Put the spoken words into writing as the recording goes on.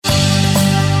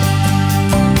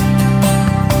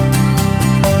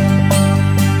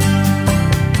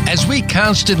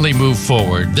constantly move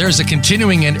forward, there's a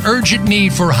continuing and urgent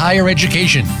need for higher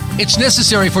education. It's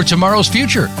necessary for tomorrow's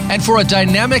future and for a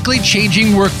dynamically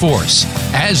changing workforce.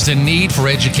 As the need for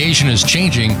education is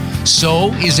changing,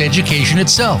 so is education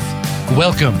itself.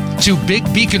 Welcome to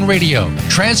Big Beacon Radio,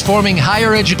 transforming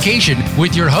higher education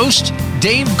with your host,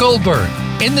 Dave Goldberg.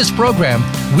 In this program,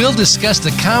 we'll discuss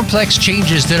the complex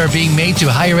changes that are being made to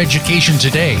higher education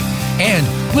today, and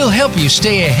we'll help you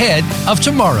stay ahead of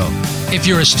tomorrow if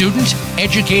you're a student,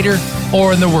 educator,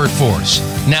 or in the workforce.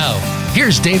 Now,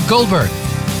 here's Dave Goldberg.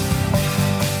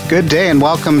 Good day and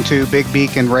welcome to Big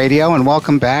Beacon Radio, and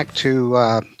welcome back to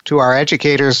our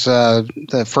educators,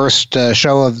 the first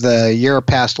show of the year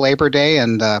past Labor Day,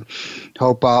 and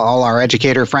hope all our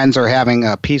educator friends are having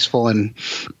a peaceful and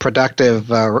productive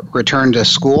return to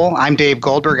school. I'm Dave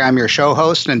Goldberg. I'm your show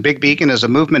host, and Big Beacon is a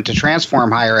movement to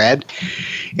transform higher ed.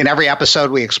 In every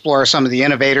episode, we explore some of the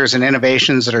innovators and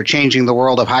innovations that are changing the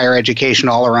world of higher education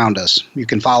all around us. You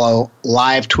can follow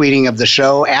live tweeting of the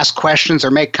show, ask questions,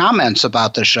 or make comments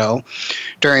about the show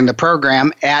during the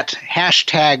program at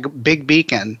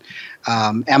 #BigBeacon.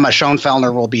 Emma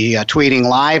Schoenfeldner will be tweeting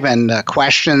live, and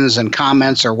questions and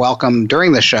comments are welcome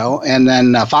during the show. And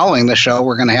then following the show,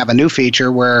 we're going to have a new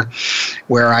feature where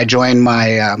I join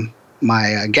my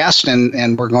guest,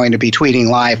 and we're going to be tweeting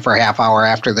live for a half hour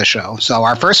after the show. So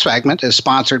our first segment is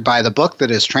sponsored by the book that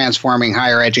is transforming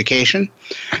higher education,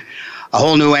 A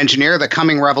Whole New Engineer, The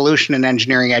Coming Revolution in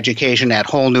Engineering Education at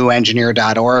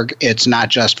wholenewengineer.org. It's not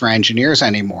just for engineers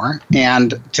anymore.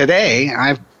 And today,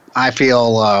 I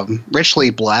feel richly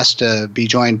blessed to be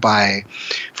joined by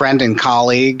friend and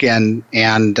colleague and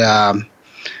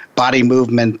body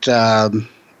movement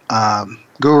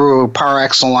guru par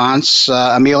excellence,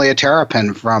 Amelia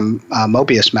Terrapin from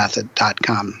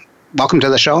Mobiusmethod.com. Welcome to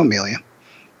the show, Amelia.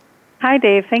 Hi,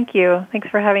 Dave. Thank you. Thanks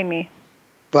for having me.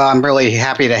 Well, I'm really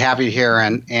happy to have you here,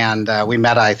 and we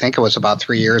met, I think it was about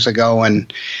 3 years ago,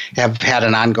 and have had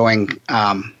an ongoing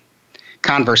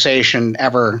conversation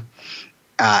ever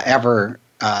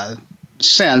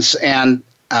since, and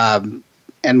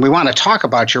we want to talk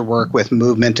about your work with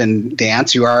movement and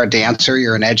dance. You are a dancer,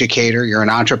 you're an educator, you're an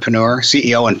entrepreneur,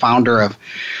 CEO and founder of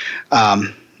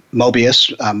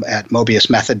Mobius at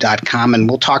Mobiusmethod.com, and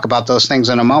we'll talk about those things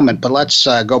in a moment. But let's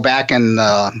go back in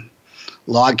the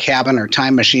log cabin or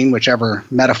time machine, whichever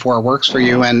metaphor works for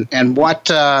you, and what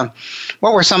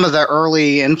were some of the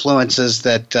early influences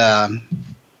that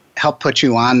helped put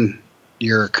you on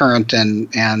your current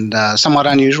and somewhat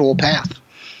unusual path?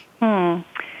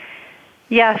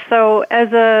 Yeah,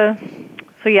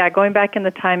 going back in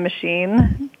the time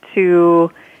machine to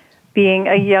being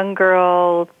a young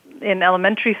girl in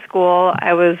elementary school,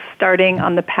 I was starting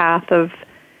on the path of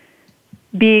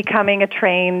becoming a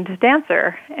trained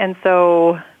dancer. And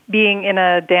so being in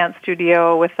a dance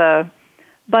studio with a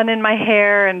bun in my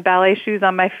hair and ballet shoes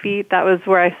on my feet, that was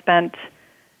where I spent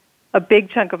a big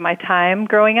chunk of my time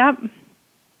growing up.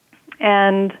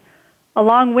 And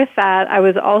along with that, I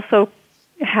was also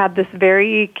had this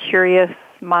very curious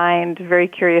mind, very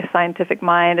curious scientific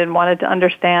mind, and wanted to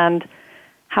understand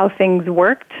how things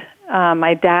worked.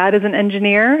 My dad is an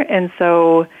engineer, and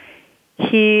so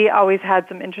he always had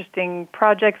some interesting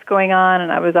projects going on,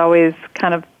 and I was always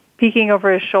kind of peeking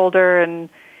over his shoulder and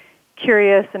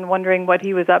curious and wondering what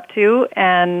he was up to.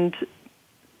 And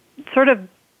sort of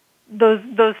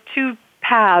those two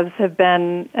paths have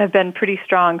been pretty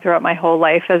strong throughout my whole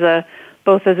life,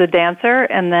 both as a dancer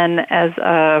and then as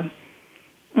a,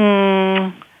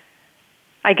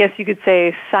 I guess you could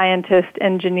say, scientist,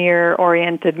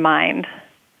 engineer-oriented mind.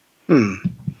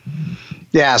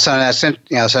 Yeah, so it's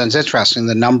interesting,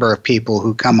 the number of people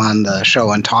who come on the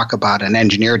show and talk about an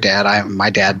engineer dad. My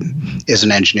dad is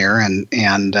an engineer, and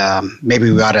maybe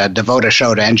we ought to devote a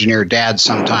show to engineer dads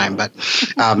sometime, but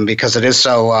because it is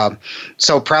so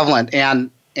prevalent,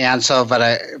 but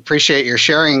I appreciate your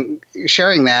sharing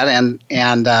that, and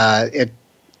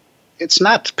it's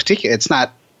not particular. It's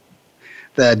not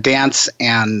the dance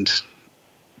and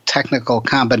technical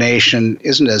combination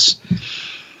isn't as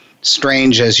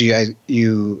strange as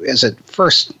as it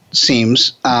first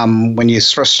seems when you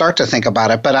start to think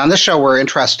about it. But on this show, we're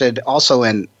interested also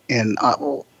in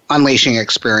unleashing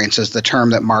experiences, the term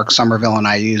that Mark Somerville and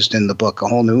I used in the book, A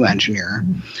Whole New Engineer,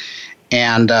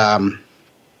 and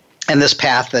this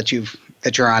path that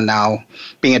you're on now.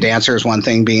 Being a dancer is one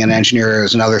thing; being an engineer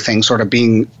is another thing. Sort of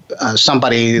being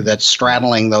somebody that's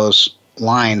straddling those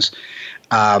lines.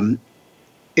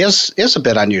 Is a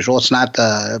bit unusual. It's not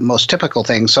the most typical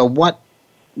thing. So what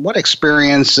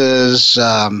experiences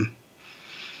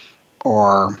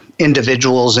or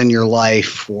individuals in your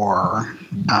life or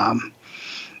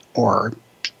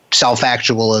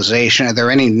self-actualization. There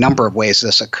are any number of ways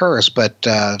this occurs, but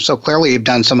so clearly you've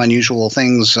done some unusual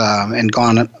things and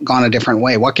gone a different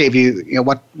way. What gave you,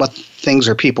 what things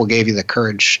or people gave you the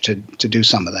courage to do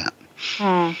some of that?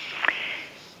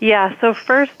 Yeah. So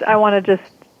first, I want to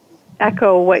just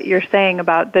echo what you're saying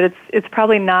about that. It's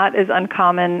probably not as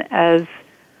uncommon as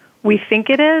we think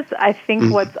it is. I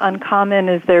think what's uncommon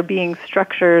is there being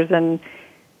structures and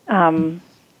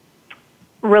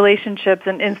relationships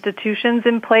and institutions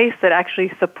in place that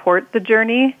actually support the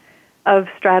journey of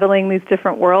straddling these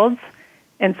different worlds.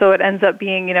 And so it ends up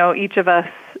being, each of us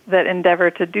that endeavor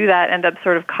to do that end up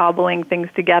sort of cobbling things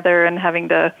together and having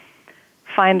to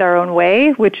find our own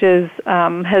way, which is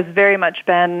has very much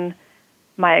been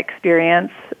my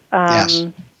experience. Yes.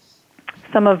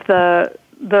 Some of the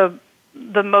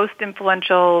most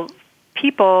influential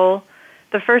people,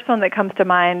 the first one that comes to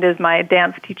mind is my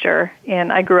dance teacher.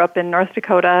 I grew up in North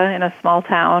Dakota in a small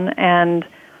town, and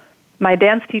my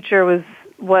dance teacher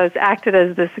was acted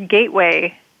as this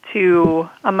gateway to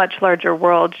a much larger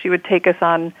world. She would take us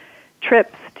on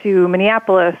trips to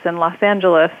Minneapolis and Los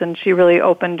Angeles, and she really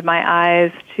opened my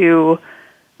eyes to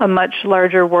a much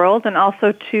larger world and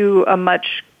also to a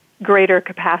much greater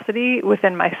capacity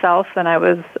within myself than I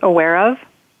was aware of.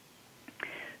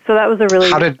 So that was a really.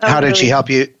 How did she help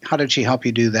you? How did she help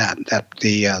you do that?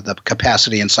 The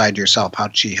capacity inside yourself. How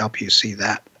did she help you see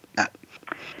that?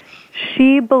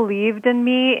 She believed in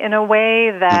me in a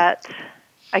way that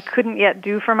I couldn't yet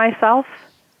do for myself.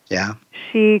 Yeah.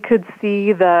 She could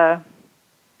see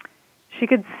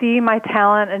my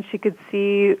talent, and she could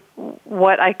see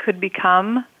what I could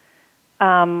become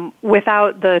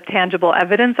without the tangible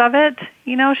evidence of it.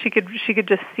 She could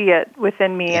just see it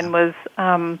within me, and was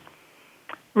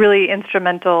really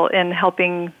instrumental in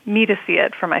helping me to see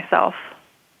it for myself.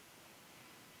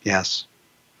 Yes.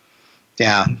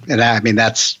 Yeah, and I mean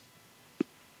that's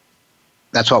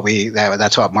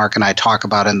what Mark and I talk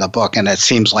about in the book, and it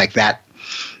seems like that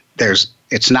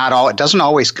it doesn't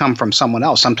always come from someone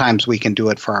else. Sometimes we can do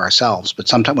it for ourselves, but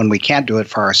sometimes when we can't do it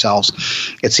for ourselves,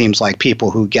 it seems like people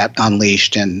who get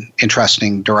unleashed in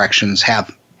interesting directions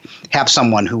have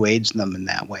someone who aids them in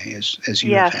that way, as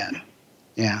you have had.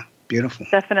 Yeah, beautiful.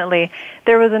 Definitely.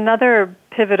 There was another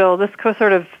pivotal, this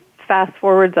sort of fast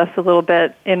forwards us a little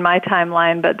bit in my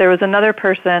timeline, but there was another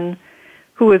person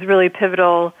who was really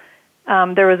pivotal.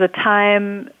 There was a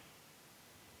time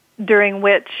during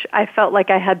which I felt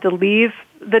like I had to leave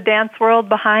the dance world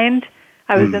behind.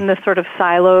 I was in this sort of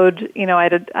siloed,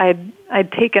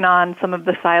 I'd taken on some of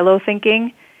the silo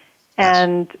thinking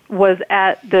and was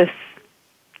at this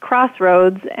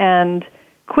crossroads and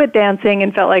quit dancing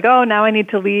and felt like, oh, now I need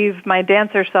to leave my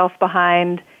dancer self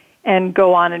behind and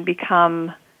go on and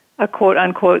become a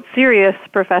quote-unquote serious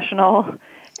professional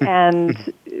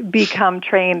and become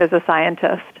trained as a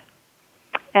scientist.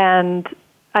 And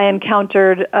I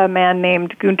encountered a man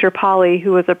named Gunter Pauli,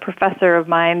 who was a professor of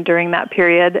mine during that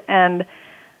period, and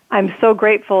I'm so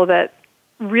grateful that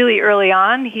really early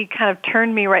on he kind of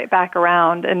turned me right back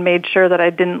around and made sure that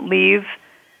I didn't leave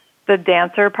the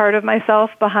dancer part of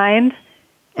myself behind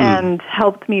and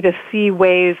helped me to see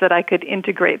ways that I could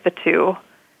integrate the two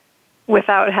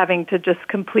without having to just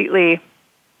completely,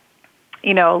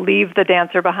 leave the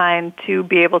dancer behind to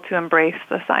be able to embrace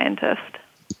the scientist.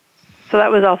 So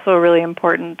that was also really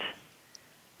important.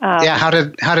 How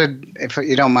did, if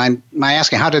you don't mind my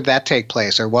asking, how did that take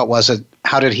place, or what was it?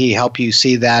 How did he help you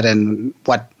see that, and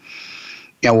what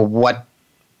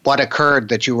occurred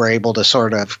that you were able to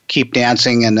sort of keep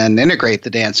dancing and then integrate the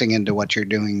dancing into what you're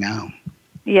doing now?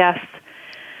 Yes.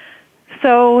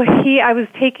 So I was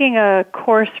taking a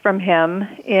course from him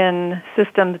in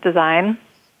systems design,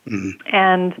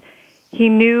 and he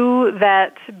knew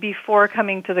that before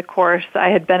coming to the course, I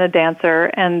had been a dancer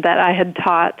and that I had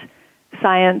taught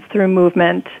science through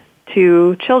movement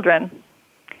to children.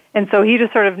 And so he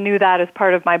just sort of knew that as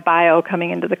part of my bio coming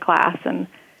into the class.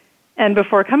 And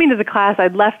before coming to the class,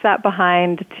 I'd left that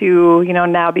behind to,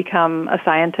 now become a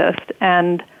scientist.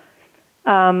 And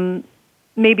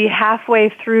maybe halfway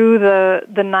through the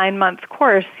 9-month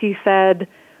course, he said,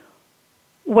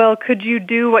 well, could you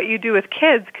do what you do with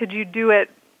kids? Could you do it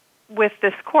with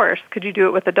this course? Could you do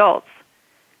it with adults?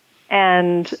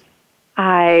 And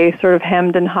I sort of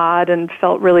hemmed and hawed and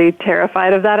felt really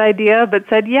terrified of that idea, but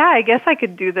said, yeah, I guess I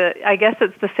could do that. I guess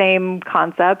it's the same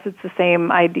concepts. It's the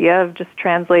same idea of just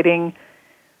translating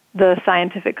the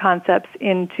scientific concepts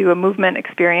into a movement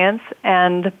experience.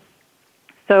 And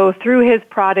so through his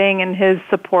prodding and his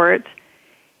support,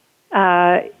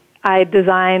 I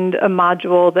designed a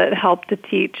module that helped to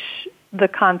teach the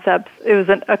concepts. It was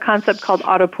a concept called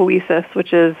autopoiesis,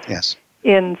 which is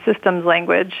in systems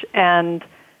language. And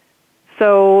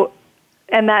So,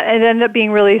 and it ended up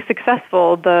being really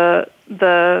successful.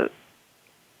 The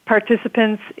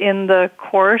participants in the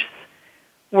course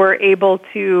were able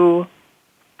to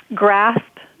grasp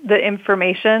the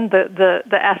information, the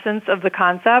essence of the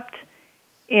concept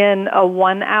in a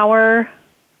 1-hour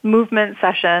movement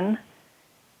session.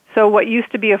 So what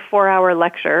used to be a 4-hour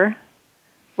lecture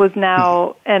was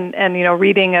now, and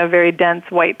reading a very dense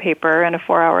white paper and a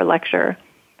 4-hour lecture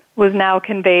was now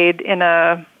conveyed in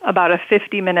about a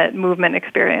 50-minute movement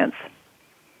experience.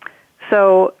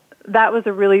 So that was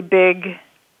a really big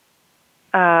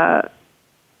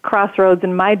crossroads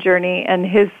in my journey, and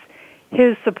his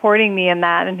supporting me in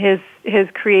that and his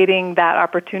creating that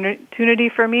opportunity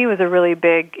for me was a really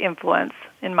big influence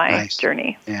in my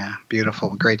journey. Yeah,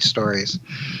 beautiful, great stories.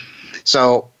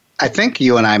 So I think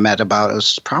you and I met it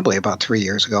was probably about 3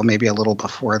 years ago, maybe a little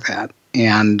before that.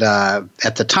 And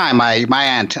at the time, I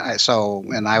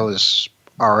was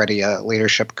already a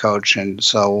leadership coach, and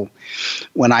so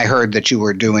when I heard that you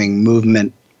were doing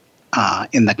movement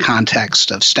in the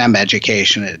context of STEM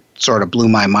education, it sort of blew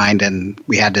my mind, and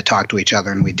we had to talk to each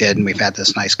other, and we did, and we've had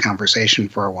this nice conversation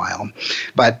for a while.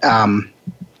 But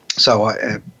as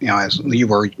you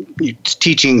were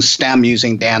teaching STEM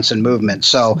using dance and movement,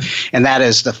 and that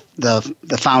is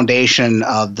the foundation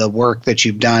of the work that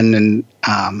you've done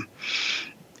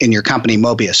in your company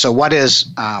Mobius. So what is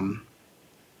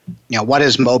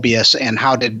Mobius, and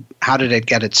how did it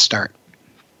get its start?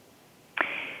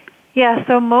 Yeah,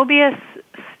 so Mobius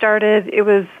started, it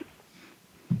was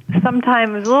a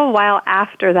little while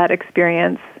after that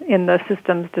experience in the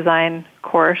systems design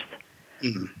course,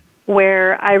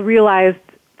 where I realized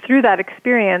through that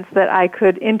experience that I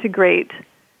could integrate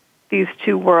these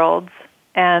two worlds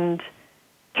and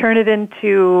turn it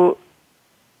into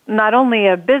not only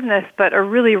a business, but a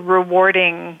really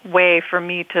rewarding way for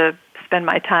me to spend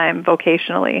my time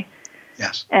vocationally.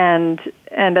 Yes. And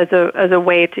as a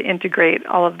way to integrate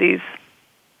all of these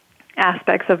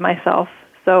aspects of myself.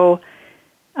 So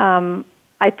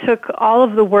I took all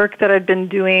of the work that I'd been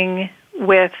doing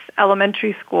with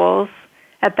elementary schools.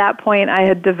 At that point, I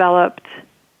had developed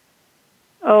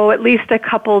at least a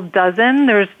couple dozen.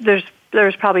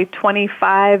 There's probably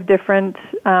 25 different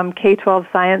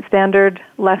K-12 science standard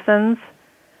lessons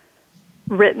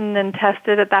written and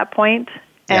tested at that point.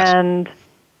 Yes. And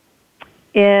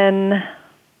in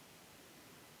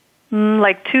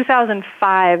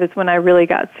 2005 is when I really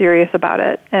got serious about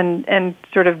it and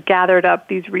sort of gathered up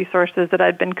these resources that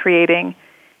I'd been creating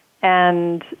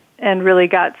and really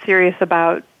got serious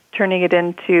about turning it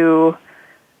into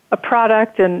a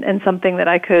product and something that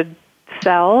I could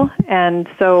sell. And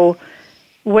so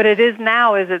what it is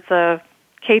now is it's a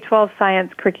K-12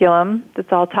 science curriculum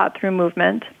that's all taught through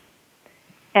movement.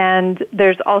 And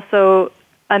there's also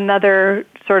another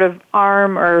sort of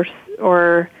arm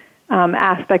or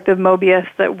aspect of Mobius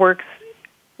that works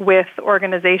with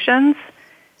organizations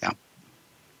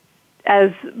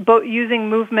as using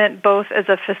movement both as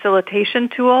a facilitation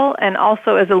tool and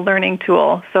also as a learning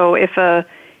tool. So if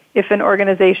an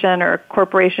organization or a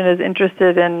corporation is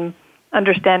interested in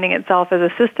understanding itself as a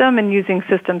system and using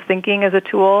systems thinking as a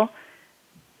tool,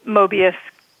 Mobius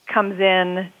comes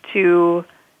in to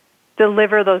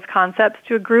deliver those concepts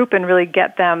to a group and really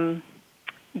get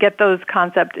those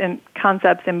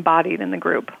concepts embodied in the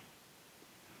group.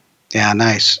 Yeah,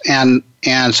 nice. And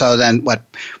so then what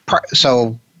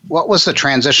was the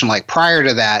transition like? Prior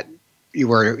to that, you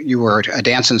were a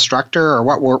dance instructor, or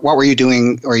what were you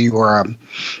doing? Or you were a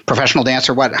professional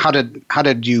dancer? How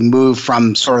did you move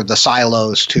from sort of the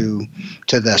silos to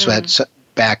this?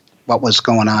 Back, what was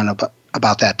going on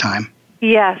about that time?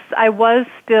 Yes, I was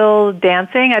still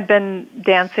dancing. I'd been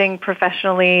dancing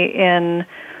professionally in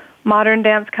modern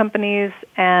dance companies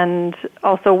and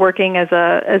also working as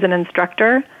an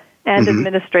instructor and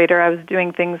administrator. I was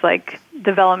doing things like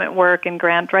development work and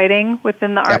grant writing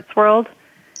within the arts world.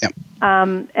 Yep.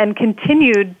 And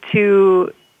continued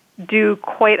to do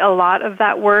quite a lot of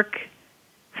that work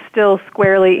still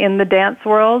squarely in the dance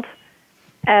world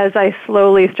as I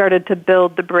slowly started to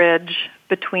build the bridge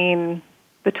between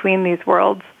these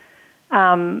worlds.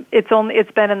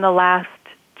 It's been in the last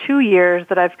 2 years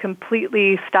that I've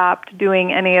completely stopped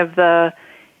doing any of the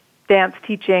dance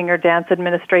teaching or dance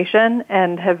administration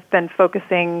and have been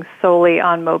focusing solely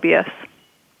on Mobius.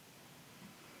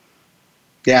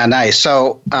 Yeah, nice.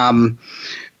 So,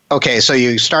 so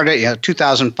you started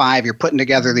 2005, you're putting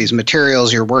together these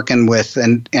materials you're working with,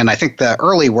 and I think the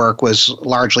early work was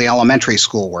largely elementary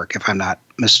school work, if I'm not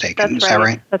mistaken. That's Is right. that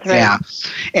right? That's right. Yeah.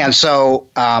 And so,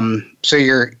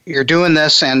 you're doing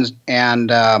this and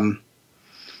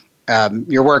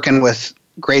you're working with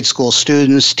grade school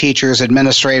students, teachers,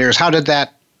 administrators. How did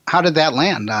that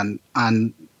land on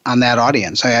that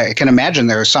audience? I can imagine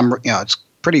there's some, it's a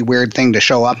pretty weird thing to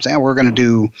show up and say, we're going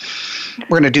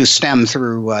to do STEM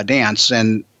through dance,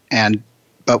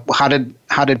 but how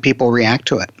did people react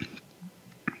to it?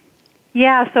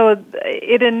 Yeah, so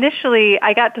it initially,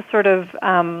 I got to sort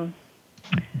of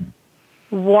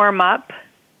warm up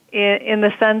in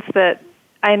the sense that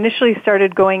I initially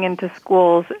started going into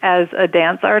schools as a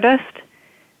dance artist.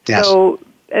 Yes. So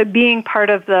being part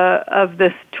of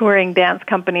this touring dance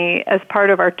company, as part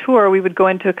of our tour, we would go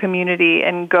into a community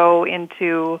and go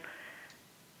into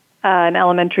an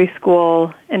elementary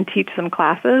school and teach some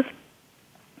classes.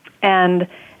 And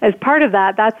as part of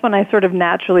that, that's when I sort of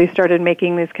naturally started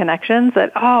making these connections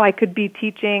that, I could be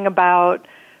teaching about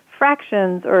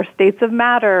fractions or states of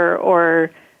matter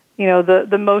or,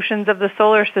 the motions of the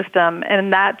solar system.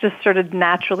 And that just started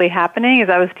naturally happening as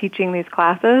I was teaching these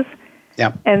classes.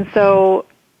 Yeah. And so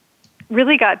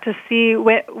really got to see,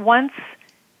 once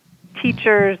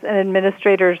teachers and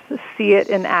administrators see it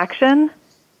in action,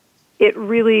 it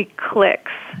really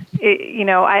clicks.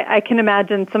 I can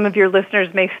imagine some of your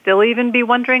listeners may still even be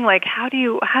wondering, like, how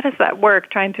does that work?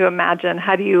 Trying to imagine,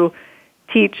 how do you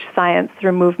teach science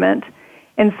through movement?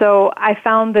 And so I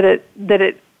found that it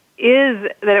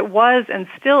was and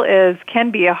still is,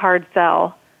 can be a hard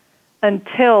sell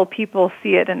until people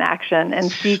see it in action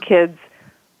and see kids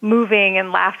moving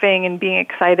and laughing and being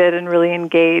excited and really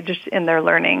engaged in their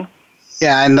learning.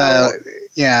 Yeah,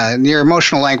 and your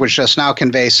emotional language just now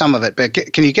conveys some of it, but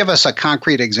can you give us a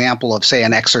concrete example of, say,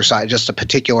 an exercise, just a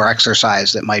particular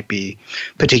exercise that might be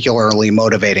particularly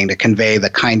motivating to convey the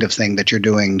kind of thing that you're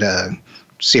doing, to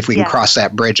see if we can cross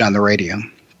that bridge on the radio?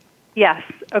 Yes.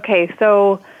 Okay,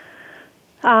 so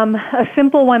a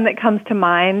simple one that comes to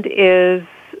mind is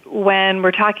when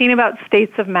we're talking about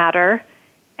states of matter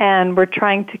and we're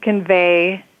trying to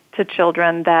convey to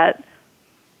children that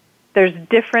there's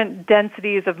different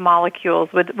densities of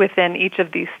molecules within each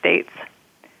of these states.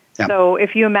 Yeah. So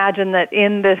if you imagine that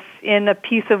in a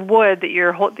piece of wood that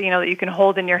that you can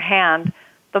hold in your hand,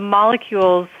 the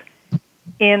molecules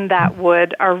in that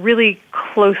wood are really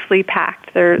closely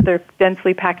packed. They're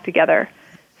densely packed together.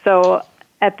 So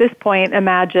at this point,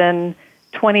 imagine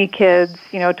 20 kids,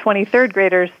 20 third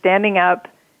graders standing up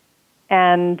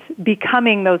and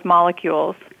becoming those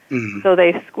molecules. Mm-hmm. So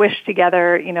they squish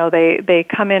together, they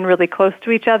come in really close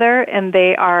to each other, and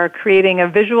they are creating a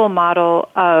visual model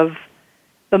of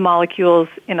the molecules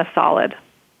in a solid.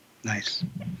 Nice.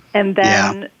 And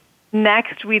then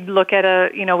next we'd look at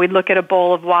a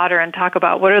bowl of water and talk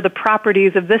about what are the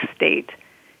properties of this state.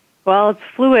 Well, it's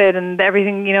fluid and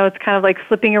everything, it's kind of like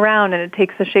slipping around and it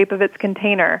takes the shape of its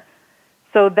container.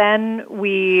 So then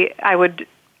I would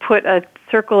put a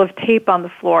circle of tape on the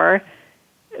floor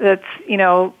that's,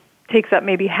 takes up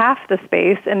maybe half the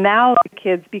space, and now the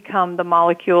kids become the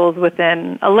molecules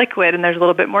within a liquid, and there's a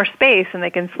little bit more space, and they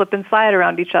can slip and slide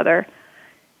around each other.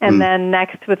 And then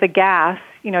next with a gas,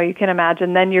 you can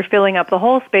imagine, then you're filling up the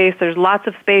whole space. There's lots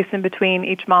of space in between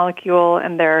each molecule,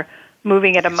 and they're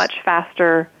moving at a much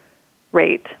faster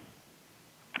rate.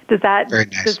 Does that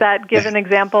give an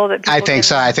example that people I think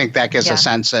so. I think that gives a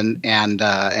sense, and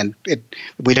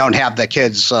we don't have the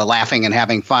kids laughing and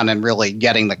having fun and really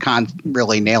getting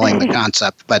really nailing the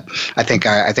concept. But I think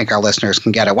our listeners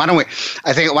can get it. Why don't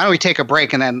we take a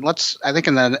break, and then I think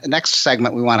in the next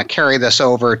segment we want to carry this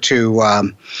over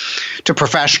to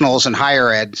professionals and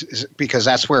higher ed, because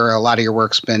that's where a lot of your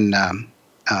work's been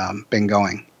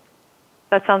going.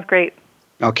 That sounds great.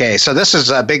 Okay, so this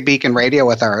is Big Beacon Radio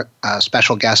with our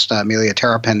special guest, Amelia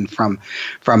Terrapin from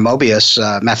Mobius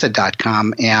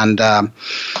Method.com. And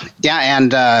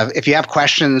if you have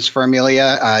questions for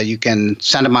Amelia, you can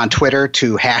send them on Twitter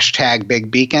to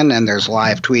 #BigBeacon, and there's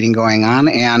live tweeting going on.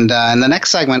 And in the next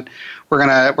segment, we're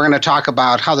gonna talk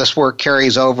about how this work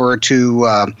carries over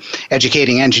to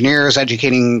educating engineers,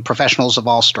 educating professionals of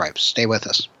all stripes. Stay with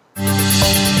us.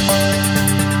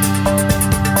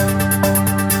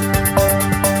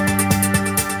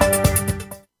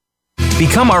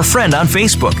 Become our friend on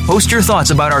Facebook. Post your thoughts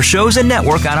about our shows and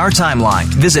network on our timeline.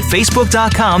 Visit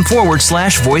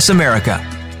Facebook.com/Voice America.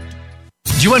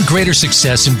 Do you want greater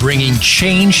success in bringing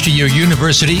change to your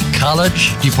university,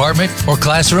 college, department, or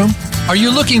classroom? Are you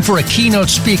looking for a keynote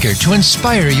speaker to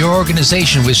inspire your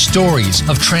organization with stories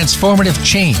of transformative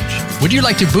change? Would you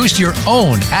like to boost your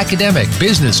own academic,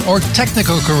 business, or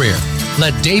technical career?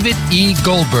 Let David E.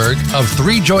 Goldberg of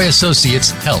 3 Joy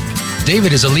Associates help.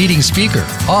 David is a leading speaker,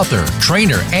 author,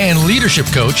 trainer, and leadership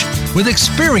coach with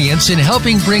experience in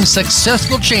helping bring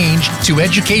successful change to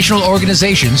educational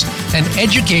organizations and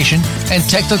education and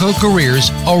technical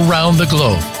careers around the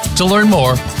globe. To learn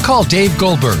more, call Dave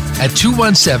Goldberg at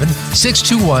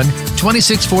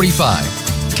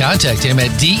 217-621-2645. Contact him at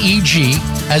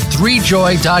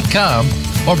deg@3joy.com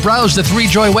or browse the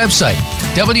 3Joy website,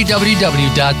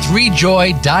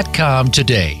 www.3joy.com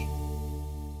today.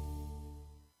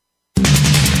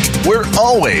 We're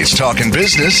always talking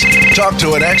business. Talk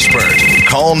to an expert.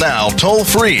 Call now toll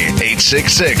free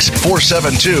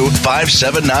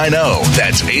 866-472-5790.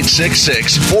 That's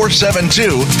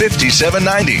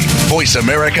 866-472-5790. Voice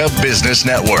America Business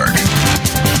Network.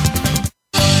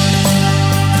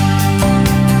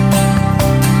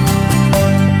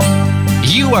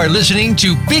 You are listening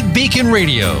to Big Beacon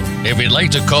Radio. If you'd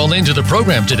like to call into the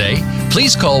program today,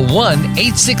 please call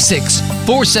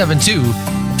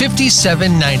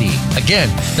 1-866-472-5790. Again,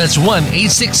 that's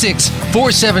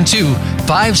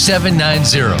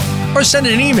 1-866-472-5790. Or send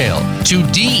an email to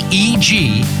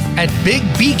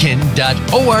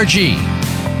deg@bigbeacon.org.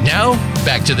 Now,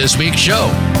 back to this week's show.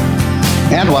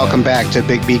 And welcome back to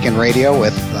Big Beacon Radio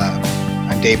with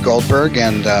I'm Dave Goldberg,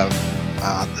 and the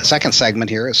second segment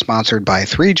here is sponsored by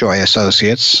 3Joy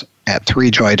Associates at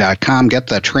 3joy.com. Get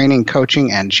the training,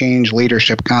 coaching, and change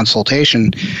leadership consultation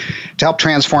to help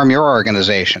transform your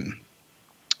organization.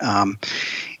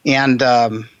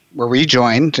 We're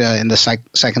rejoined in the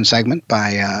second segment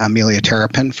by Amelia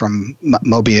Terrapin from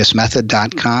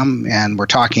Mobiusmethod.com, and we're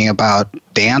talking about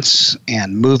dance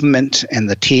and movement and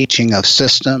the teaching of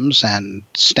systems and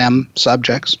STEM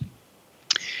subjects.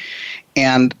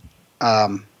 And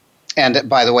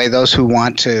by the way, those who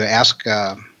want to ask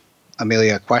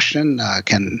Amelia a question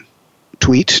can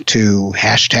tweet to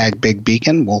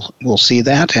 #BigBeacon. We'll see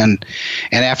that, and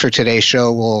after today's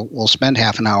show, we'll spend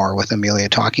half an hour with Amelia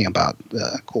talking about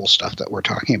the cool stuff that we're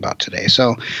talking about today.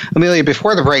 So, Amelia,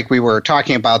 before the break, we were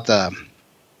talking about the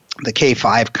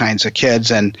K-5 kinds of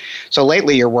kids, and so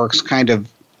lately your work's kind of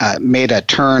made a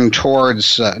turn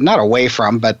towards not away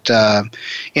from, but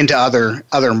into other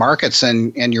markets,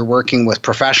 and you're working with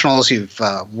professionals. You've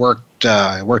worked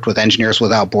with Engineers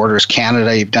Without Borders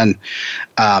Canada. You've done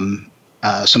some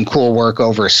cool work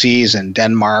overseas in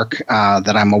Denmark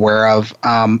that I'm aware of.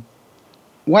 How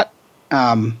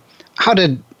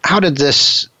did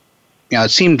this? It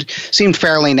seemed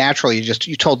fairly natural.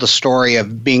 You told the story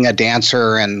of being a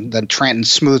dancer and the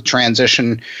smooth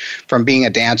transition from being a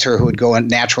dancer who would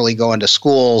naturally go into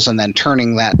schools and then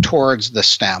turning that towards the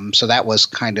STEM. So that was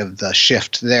kind of the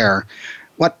shift there.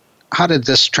 How did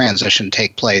this transition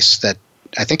take place? That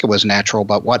I think it was natural,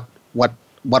 but what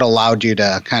allowed you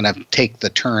to kind of take the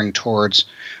turn towards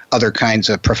other kinds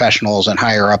of professionals and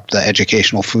higher up the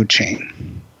educational food chain?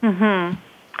 Mm-hmm.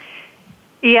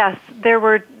 Yes, there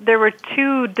were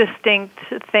two distinct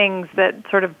things that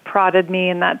sort of prodded me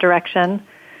in that direction.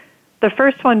 The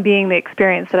first one being the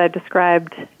experience that I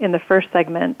described in the first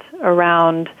segment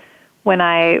around when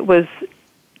I was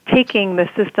taking the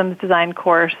systems design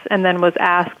course and then was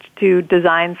asked to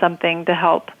design something to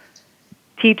help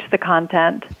teach the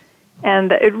content.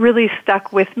 And it really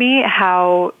stuck with me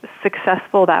how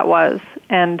successful that was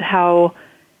and how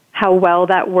well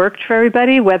that worked for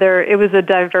everybody, whether it was a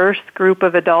diverse group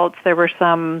of adults. There were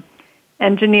some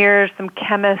engineers, some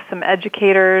chemists, some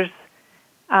educators,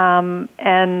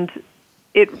 and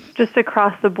it just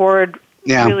across the board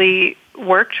really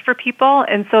worked for people.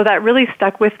 And so that really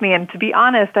stuck with me. And to be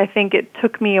honest, I think it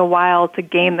took me a while to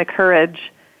gain the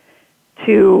courage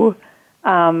to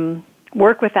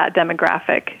work with that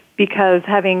demographic, because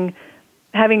having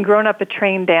grown up a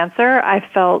trained dancer, I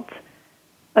felt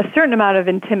a certain amount of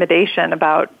intimidation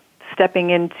about stepping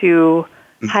into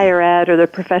higher ed or the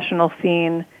professional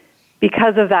scene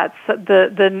because of that,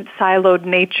 the siloed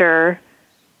nature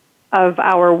of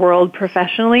our world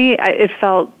professionally. It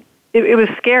was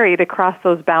scary to cross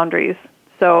those boundaries.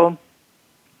 So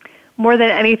more than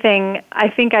anything, I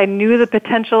think I knew the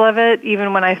potential of it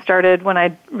even when I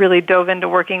really dove into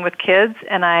working with kids,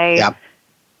 and I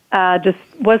just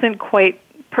wasn't quite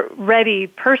ready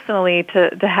personally to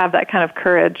have that kind of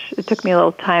courage. It took me a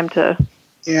little time to.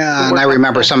 Yeah, and I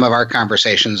remember some of our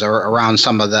conversations around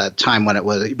some of the time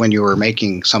when you were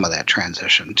making some of that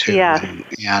transition too. Yeah.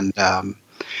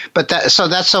 But that's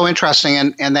so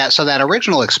interesting, and that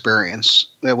original experience,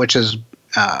 which is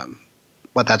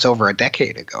that's over a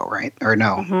decade ago, right? Or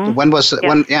no? Mm-hmm. When was it?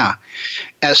 When? Yeah.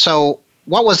 So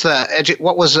what was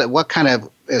what kind of?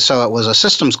 So it was a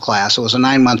systems class. It was a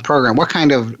 9-month program.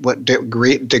 What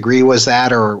degree was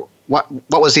that, or what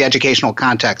was the educational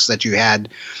context that you had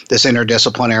this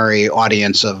interdisciplinary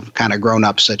audience of kind of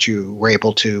grown-ups that you were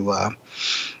able to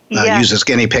use as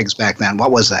guinea pigs back then?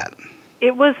 What was that?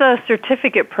 It was a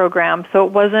certificate program, so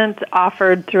it wasn't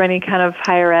offered through any kind of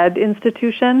higher ed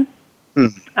institution.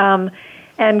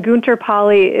 And Gunter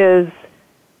Pauli is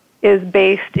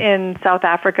based in South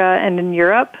Africa and in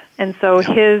Europe, and so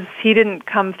he didn't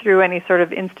come through any sort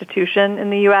of institution in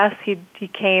the U.S. He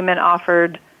came and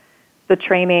offered the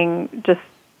training just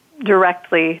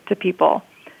directly to people.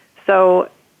 So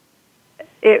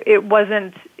it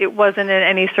wasn't in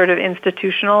any sort of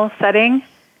institutional setting.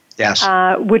 Yes.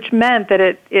 Which meant that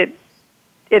it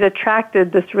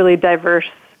attracted this really diverse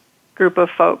group of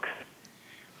folks.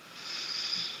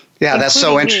 Yeah, that's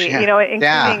so interesting.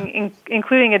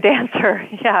 Including a dancer.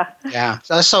 Yeah. Yeah,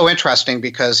 that's so interesting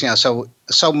because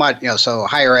so much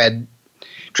higher ed,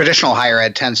 traditional higher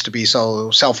ed tends to be so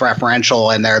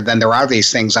self-referential, and there are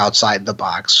these things outside the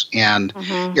box. And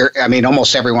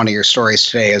almost every one of your stories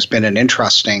today has been an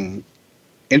interesting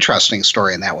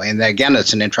story in that way. And again,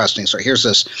 it's an interesting story. Here's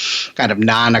this kind of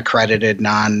non-accredited,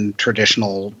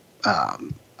 non-traditional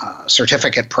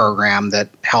certificate program that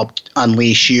helped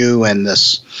unleash you in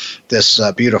this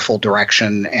beautiful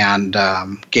direction and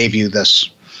gave you this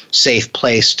safe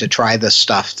place to try this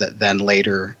stuff that then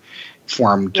later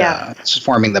forming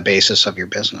the basis of your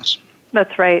business.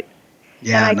 That's right.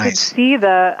 Yeah, and nice.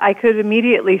 I could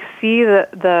immediately see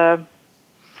the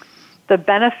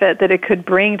benefit that it could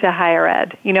bring to higher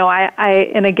ed.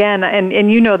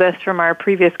 And you know this from our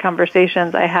previous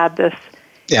conversations, I had this,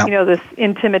 this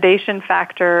intimidation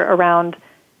factor around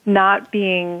not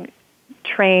being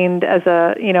trained as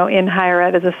in higher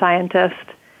ed as a scientist.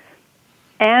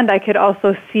 And I could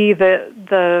also see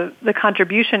the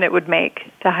contribution it would make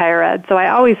to higher ed. So I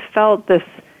always felt this,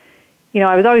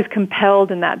 I was always compelled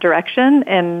in that direction,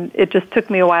 and it just took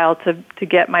me a while to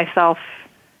get myself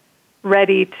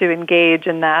ready to engage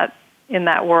in that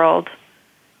world.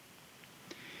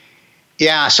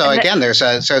 Yeah. So again, there's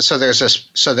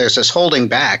this holding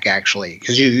back actually,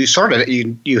 because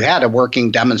you had a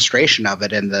working demonstration of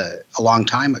it a long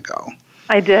time ago.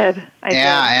 I did.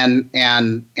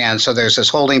 And so there's this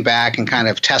holding back and kind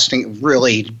of testing,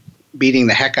 really beating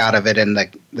the heck out of it in the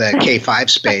K5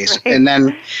 space. Right. And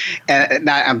then,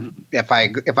 if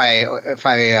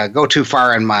I go too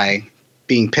far in my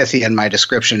being pithy in my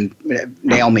description,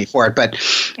 nail me for it.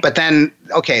 But then,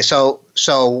 okay, so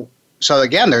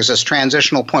again, there's this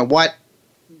transitional point.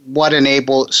 What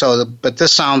enabled? But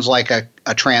this sounds like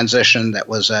a transition that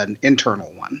was an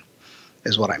internal one,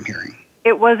 is what I'm hearing.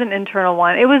 It was an internal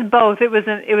one. It was both. It was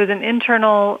an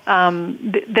internal.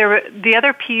 The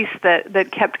other piece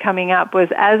that kept coming up was,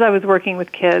 as I was working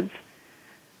with kids,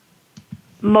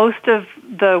 most of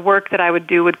the work that I would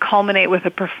do would culminate with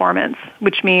a performance,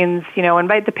 which means,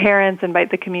 invite the parents, invite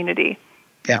the community.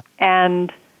 Yeah.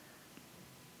 And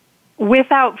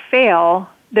without fail,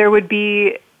 there would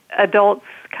be adults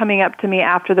coming up to me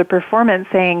after the performance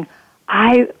saying,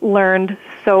 I learned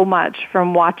so much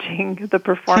from watching the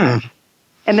performance.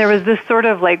 And there was this sort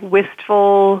of like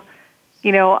wistful,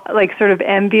 sort of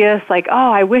envious, like,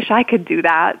 oh, I wish I could do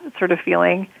that sort of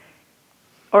feeling.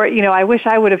 Or, I wish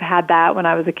I would have had that when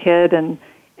I was a kid. And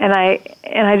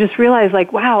I just realized,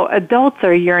 like, wow, adults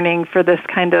are yearning for this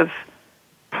kind of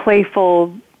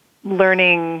playful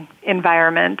learning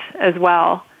environment as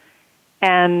well.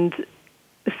 And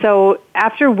so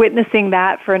after witnessing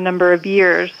that for a number of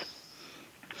years,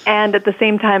 and at the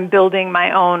same time building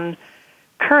my own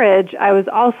courage, I was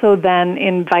also then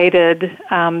invited.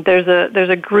 There's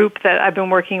a group that I've been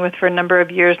working with for a number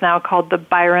of years now called the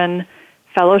Byron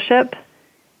Fellowship,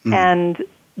 and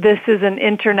this is an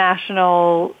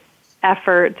international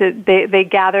effort. They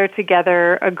gather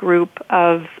together a group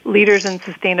of leaders in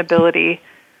sustainability,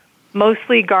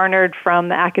 mostly garnered from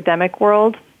the academic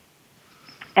world,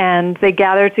 and they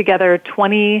gather together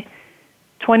 20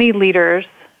 leaders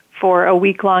for a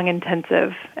week-long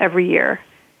intensive every year,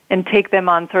 and take them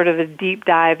on sort of a deep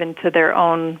dive into their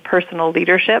own personal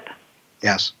leadership.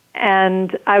 Yes.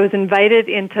 And I was invited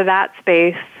into that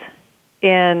space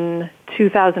in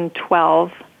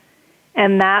 2012.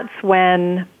 And that's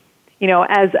when,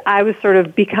 as I was sort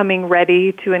of becoming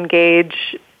ready to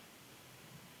engage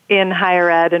in higher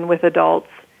ed and with adults,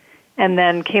 and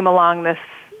then came along this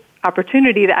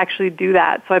opportunity to actually do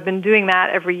that. So I've been doing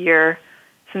that every year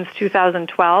since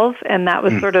 2012, and that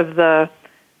was sort of the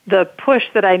push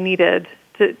that I needed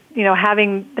to,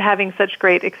 having such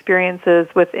great experiences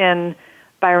within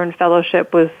Byron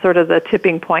Fellowship was sort of the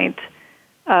tipping point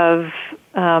of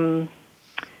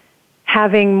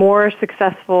having more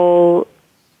successful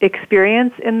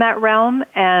experience in that realm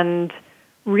and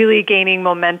really gaining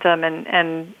momentum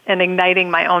and igniting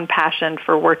my own passion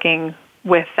for working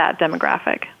with that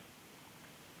demographic.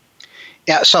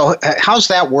 Yeah. So how's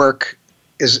that work?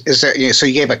 Is there? So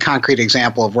you gave a concrete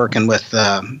example of working with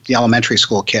the elementary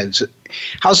school kids.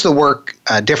 How's the work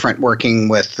different working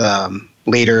with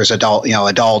leaders,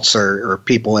 adults or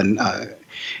people in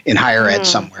higher ed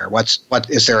somewhere? What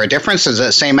is there a difference? Is it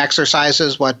the same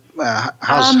exercises? How's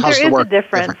the work? There is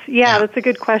a difference. Yeah, that's a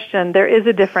good question. There is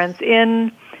a difference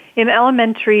in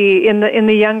elementary, in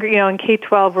the younger, in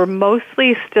K-12, we're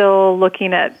mostly still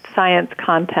looking at science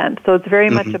content. So it's very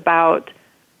much about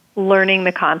learning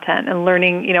the content and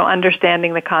learning,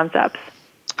 understanding the concepts.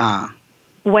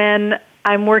 When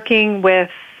I'm working with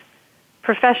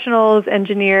professionals,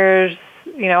 engineers,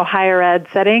 higher ed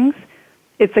settings,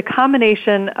 it's a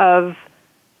combination of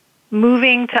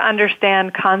moving to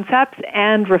understand concepts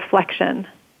and reflection.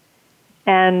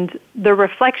 And the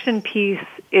reflection piece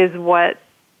is what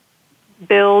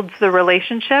builds the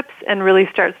relationships and really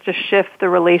starts to shift the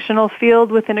relational field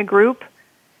within a group.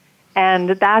 And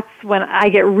that's when I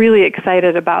get really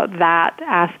excited about that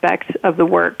aspect of the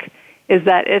work, is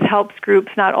that it helps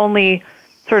groups not only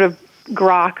sort of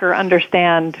grok or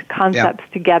understand concepts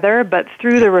together, but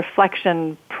through the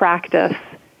reflection practice,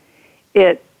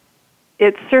 it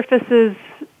surfaces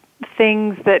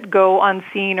things that go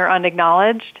unseen or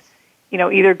unacknowledged,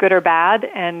 either good or bad,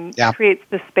 and creates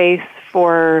the space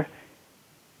for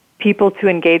people to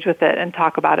engage with it and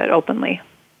talk about it openly.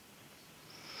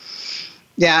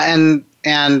 Yeah, and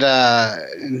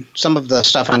some of the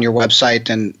stuff on your website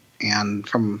and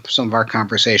from some of our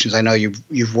conversations, I know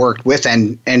you've worked with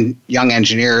and young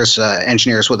engineers,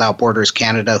 Engineers Without Borders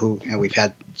Canada, who we've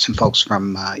had some folks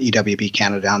from EWB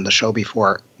Canada on the show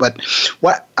before. But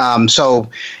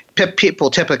people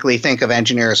typically think of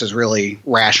engineers as really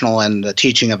rational, and the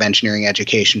teaching of engineering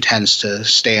education tends to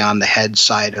stay on the head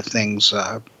side of things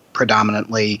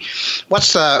predominantly.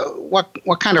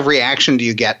 What kind of reaction do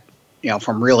you get,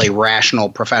 from really rational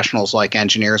professionals like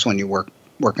engineers when you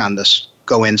work on this?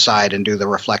 Go inside and do the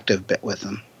reflective bit with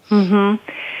them. Mm-hmm.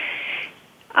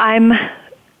 I'm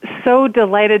so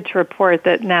delighted to report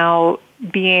that now,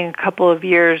 being a couple of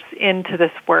years into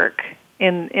this work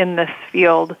in this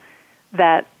field,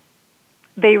 that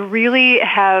they really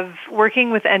have,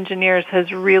 working with engineers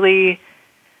has really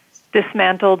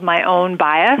dismantled my own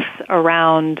bias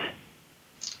around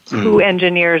who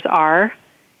engineers are.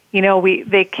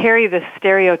 They carry this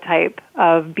stereotype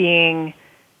of being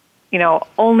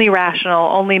only rational,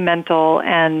 only mental,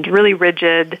 and really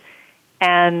rigid.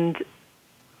 And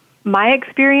my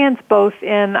experience,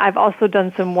 I've also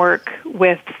done some work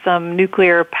with some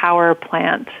nuclear power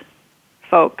plant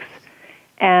folks.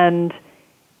 And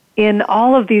in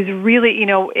all of these really,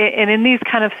 and in these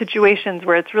kind of situations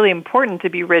where it's really important to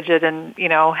be rigid and,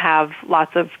 have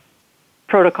lots of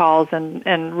protocols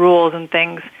and rules and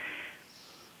things,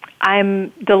 I'm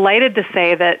delighted to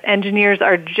say that engineers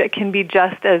can be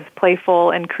just as playful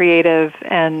and creative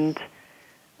and,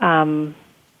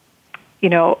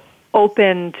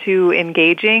 open to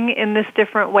engaging in this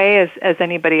different way as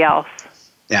anybody else.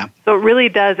 Yeah. So it really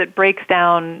does. It breaks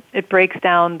down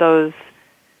those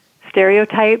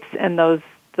stereotypes and those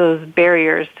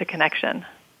barriers to connection.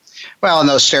 Well, and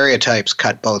those stereotypes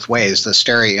cut both ways.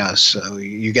 So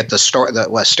you get the story.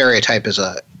 The stereotype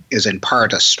is in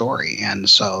part a story, and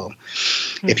so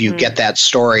if you get that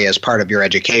story as part of your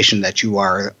education that you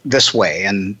are this way,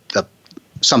 and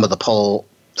some of the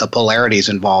polarities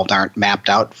involved aren't mapped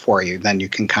out for you, then you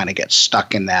can kind of get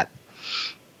stuck in that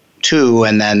too.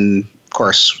 And then, of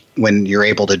course, when you're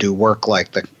able to do work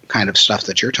like the kind of stuff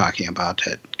that you're talking about,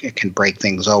 it can break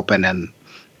things open and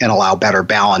allow better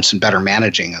balance and better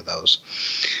managing of those.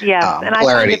 Yes, and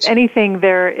polarities. I think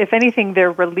if anything,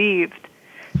 they're relieved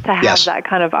to have that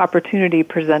kind of opportunity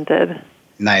presented.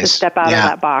 Nice. To step out of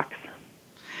that box.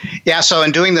 Yeah, so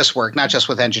in doing this work, not just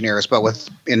with engineers, but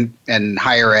in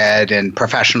higher ed and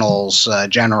professionals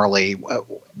generally,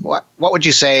 what would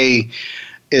you say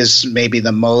is maybe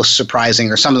the most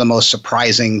surprising, or some of the most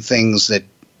surprising things that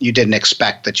you didn't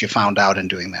expect that you found out in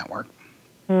doing that work?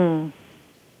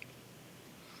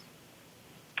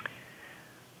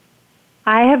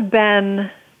 I have been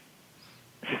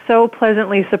so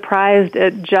pleasantly surprised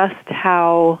at just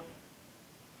how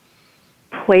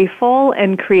playful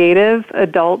and creative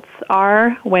adults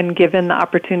are when given the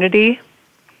opportunity.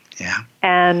 Yeah.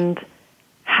 And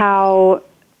how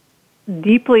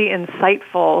deeply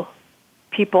insightful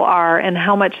people are and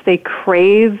how much they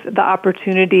crave the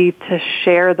opportunity to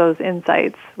share those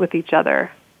insights with each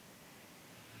other.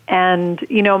 And,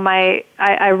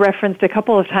 I referenced a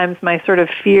couple of times my sort of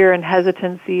fear and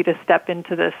hesitancy to step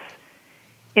into this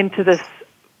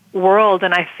world.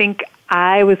 And I think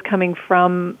I was coming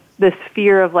from this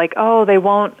fear of like, oh, they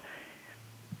won't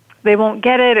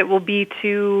get it. It will be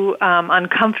too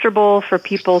uncomfortable for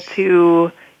people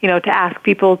to, to ask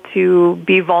people to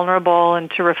be vulnerable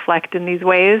and to reflect in these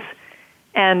ways.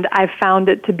 And I've found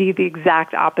it to be the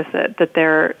exact opposite, that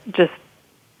they're just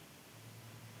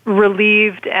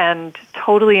relieved and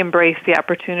totally embrace the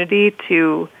opportunity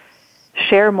to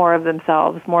share more of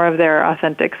themselves, more of their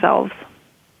authentic selves.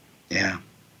 Yeah.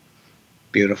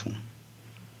 Beautiful.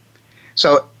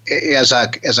 So as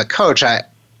a coach,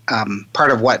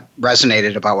 part of what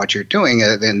resonated about what you're doing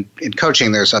in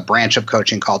coaching, there's a branch of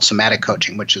coaching called somatic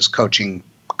coaching, which is coaching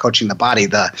the body.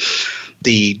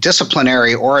 The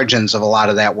disciplinary origins of a lot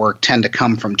of that work tend to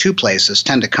come from two places,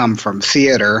 tend to come from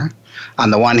theater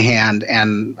on the one hand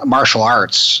and martial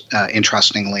arts,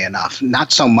 interestingly enough,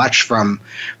 not so much from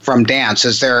dance.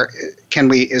 Is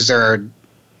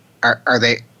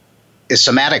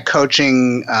somatic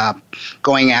coaching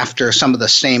going after some of the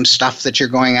same stuff that you're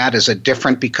going at? Is it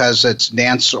different because it's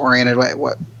dance oriented?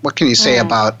 What can you say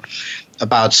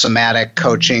about somatic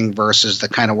coaching versus the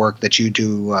kind of work that you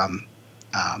do?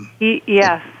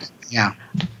 Yes. Yeah.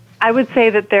 I would say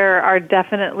that there are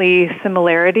definitely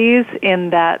similarities in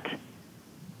that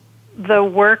the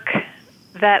work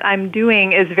that I'm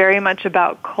doing is very much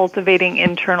about cultivating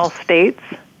internal states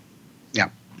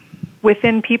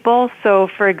within people. So,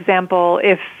 for example,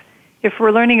 if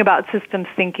we're learning about systems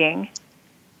thinking,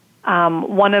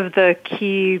 one of the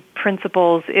key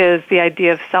principles is the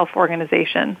idea of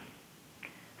self-organization.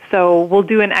 So we'll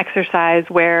do an exercise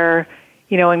where,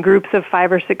 in groups of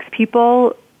 5 or 6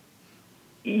 people,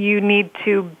 you need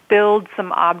to build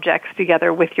some objects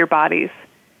together with your bodies.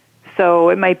 So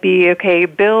it might be, okay,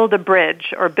 build a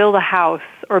bridge or build a house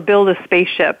or build a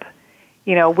spaceship,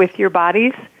 with your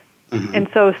bodies. Mm-hmm. And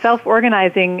so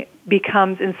self-organizing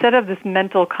becomes, instead of this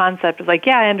mental concept of like,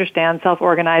 yeah, I understand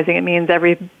self-organizing, it means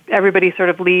everybody sort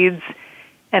of leads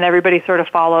and everybody sort of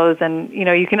follows, and,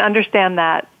 you can understand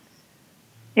that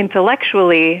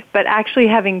intellectually, but actually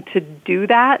having to do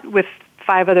that with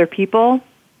 5 other people,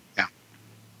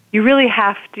 you really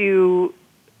have to,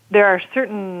 there are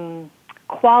certain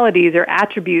qualities or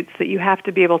attributes that you have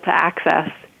to be able to access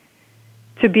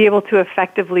to be able to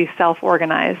effectively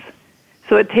self-organize.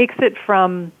 So it takes it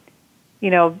from,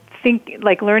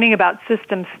 learning about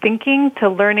systems thinking to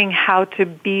learning how to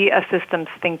be a systems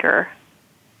thinker.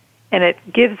 And it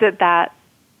gives it that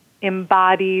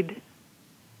embodied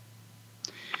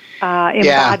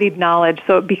knowledge.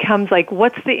 So it becomes like,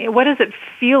 what does it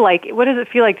feel like? What does it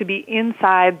feel like to be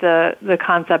inside the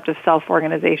concept of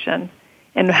self-organization?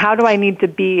 And how do I need to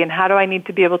be, and how do I need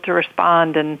to be able to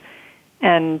respond? And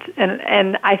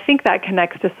I think that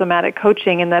connects to somatic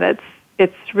coaching in that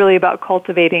it's really about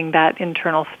cultivating that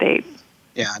internal state.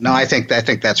 Yeah, no, I think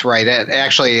that's right.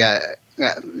 Actually,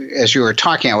 as you were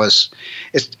talking,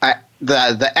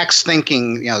 the X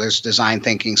thinking. There's design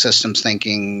thinking, systems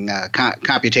thinking,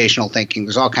 computational thinking.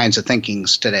 There's all kinds of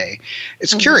thinkings today.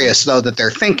 It's curious though that they're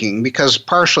thinking, because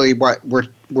partially what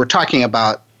we're talking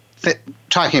about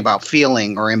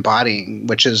feeling or embodying,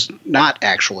 which is not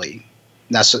actually.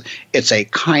 It's a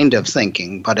kind of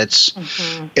thinking, but it's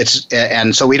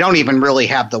and so we don't even really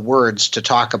have the words to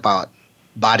talk about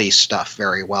body stuff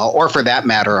very well, or for that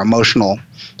matter, emotional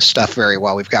stuff very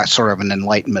well. We've got sort of an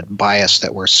enlightenment bias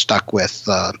that we're stuck with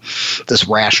this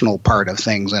rational part of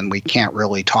things, and we can't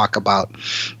really talk about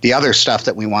the other stuff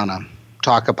that we want to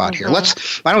talk about here. Why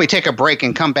don't we take a break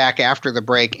and come back after the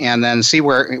break, and then see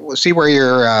where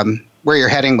you're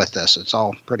heading with this. It's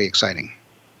all pretty exciting.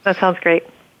 That sounds great.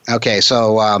 Okay,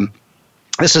 so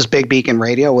this is Big Beacon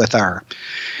Radio with our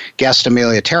guest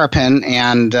Amelia Terrapin,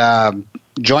 and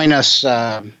join us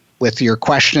with your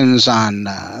questions on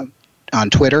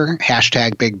Twitter,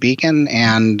 #BigBeacon,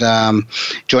 and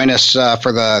join us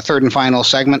for the third and final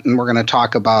segment, and we're going to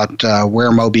talk about where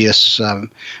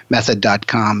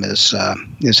MobiusMethod.com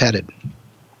is headed.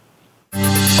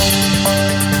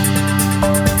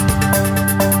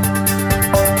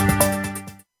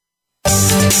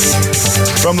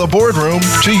 From the boardroom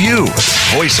to you,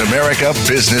 Voice America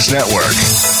Business Network.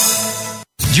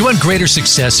 Do you want greater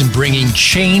success in bringing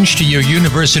change to your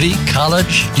university,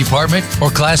 college, department,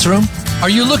 or classroom? Are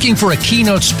you looking for a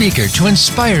keynote speaker to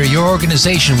inspire your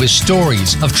organization with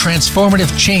stories of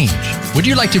transformative change? Would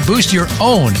you like to boost your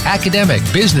own academic,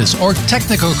 business, or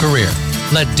technical career?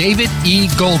 Let David E.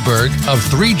 Goldberg of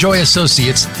Three Joy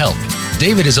Associates help.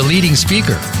 David is a leading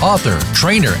speaker, author,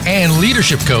 trainer, and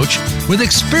leadership coach with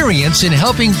experience in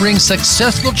helping bring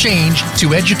successful change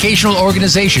to educational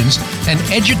organizations and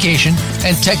education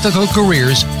and technical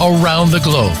careers around the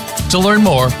globe. To learn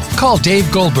more, call Dave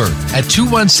Goldberg at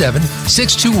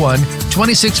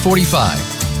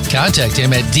 217-621-2645. Contact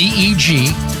him at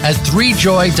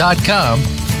deg@3joy.com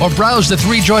or browse the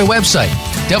 3Joy website,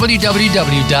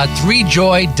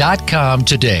 www.3joy.com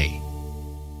today.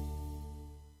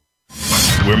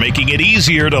 We're making it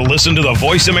easier to listen to the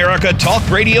Voice America Talk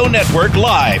Radio Network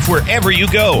live wherever you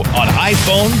go on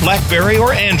iPhone, BlackBerry,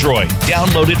 or Android.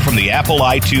 Download it from the Apple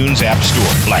iTunes App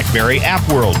Store, BlackBerry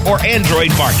App World, or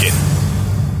Android Market.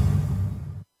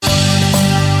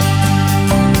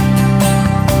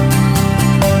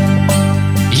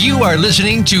 You are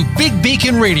listening to Big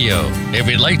Beacon Radio. If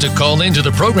you'd like to call into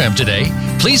the program today,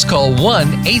 please call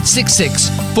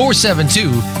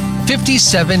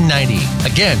 1-866-472-5790.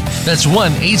 Again, that's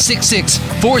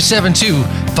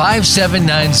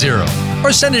 1-866-472-5790.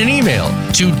 Or send an email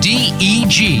to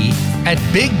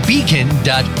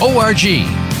deg@bigbeacon.org.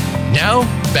 Now,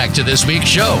 back to this week's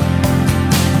show.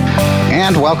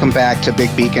 And welcome back to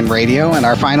Big Beacon Radio, and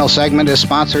our final segment is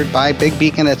sponsored by Big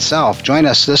Beacon itself. Join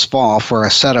us this fall for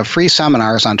a set of free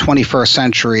seminars on 21st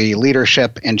century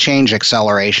leadership and change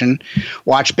acceleration.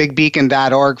 Watch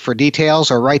bigbeacon.org for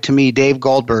details, or write to me, Dave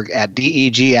Goldberg, at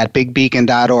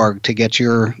deg@bigbeacon.org to get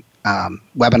your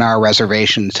webinar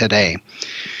reservation today.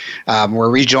 We're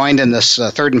rejoined in this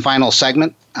third and final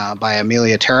segment by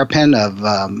Amelia Terrapin of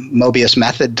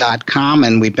Mobiusmethod.com,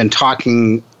 and we've been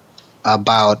talking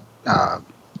about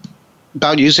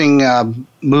using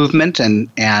movement and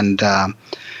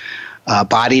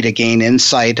body to gain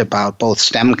insight about both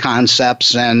STEM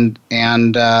concepts and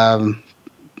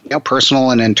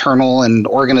personal and internal and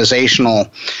organizational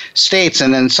states.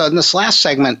 And then so in this last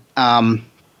segment, I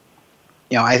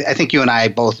think you and I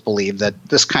both believe that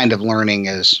this kind of learning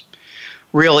is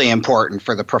really important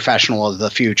for the professional of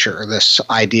the future. This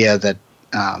idea that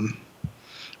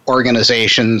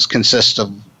organizations consist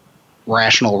of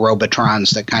rational robotrons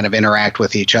that kind of interact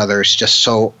with each other is just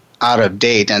so out of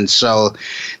date. And so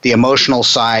the emotional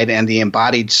side and the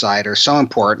embodied side are so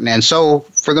important. And so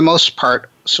for the most part,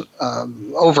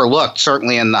 overlooked,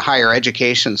 certainly in the higher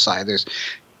education side. There's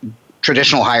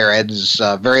traditional higher ed is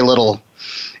very little,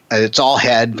 it's all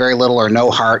head, very little or no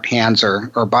heart, hands,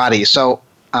 or body. So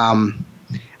how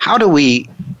do we,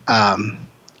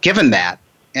 given that,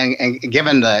 and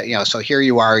given the, so here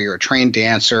you are, you're a trained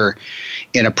dancer.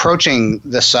 In approaching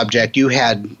this subject, you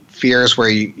had fears where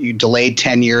you delayed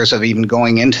 10 years of even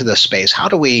going into the space. How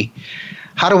do we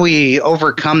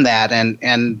overcome that and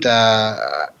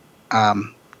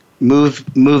move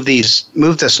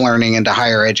this learning into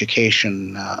higher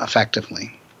education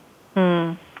effectively?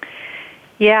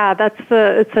 Yeah,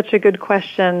 it's such a good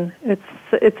question.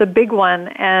 It's a big one,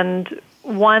 and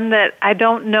one that I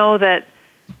don't know that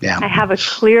I have a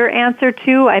clear answer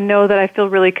to. I know that I feel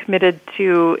really committed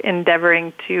to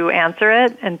endeavoring to answer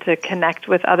it and to connect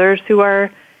with others who are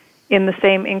in the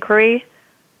same inquiry.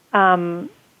 It's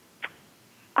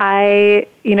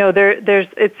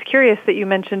curious that you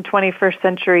mentioned 21st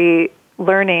century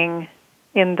learning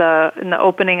in the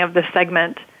opening of the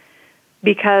segment,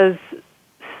 because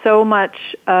so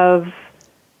much of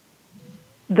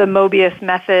the Mobius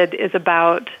Method is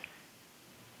about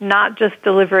not just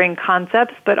delivering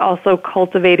concepts, but also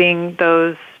cultivating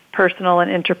those personal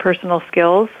and interpersonal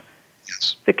skills.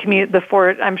 Yes.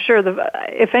 I'm sure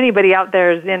if anybody out there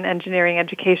is in engineering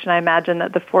education, I imagine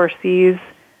that the 4 C's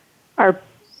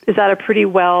is that a pretty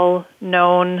well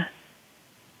known,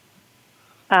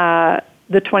 the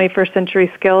 21st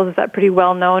century skills, is that pretty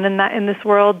well known in this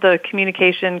world? The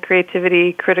communication,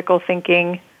 creativity, critical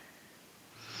thinking.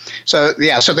 So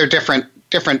they're different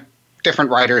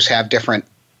writers have different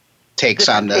takes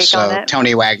on this. So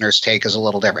Tony Wagner's take is a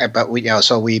little different, but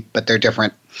but they're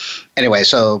different. Anyway,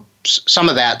 so some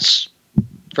of that's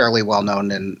fairly well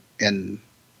known in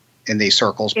these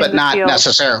circles, but not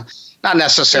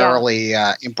necessarily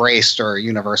embraced or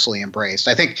universally embraced.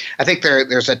 I think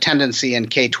there's a tendency in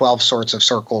K-12 sorts of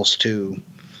circles to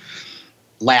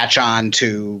latch on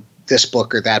to this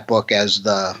book or that book as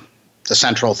the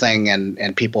central thing,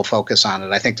 and people focus on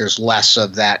it. I think there's less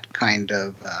of that kind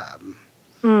of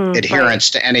adherence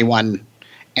to any one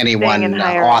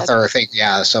author thing.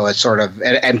 Yeah, so it's sort of,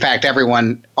 in fact,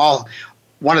 one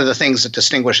of the things that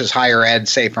distinguishes higher ed,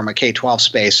 say, from a K-12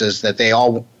 space is that they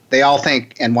all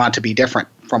think and want to be different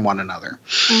from one another.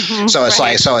 Mm-hmm, so it's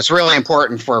so it's really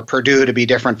important for Purdue to be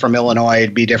different from Illinois,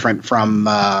 to be different from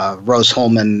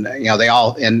Rose-Hulman. They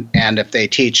all, and if they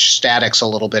teach statics a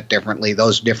little bit differently,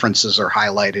 those differences are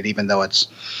highlighted, even though it's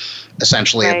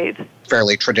essentially a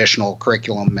fairly traditional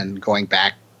curriculum and going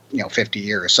back 50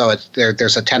 years. So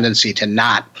there's a tendency to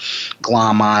not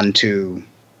glom on to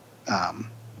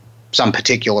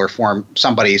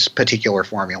somebody's particular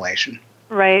formulation.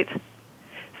 Right.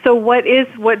 So what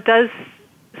does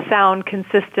sound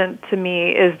consistent to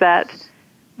me is that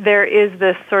there is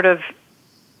this sort of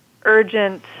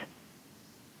urgent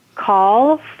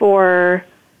call for,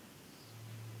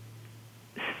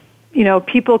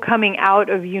 people coming out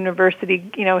of university,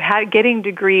 getting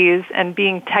degrees and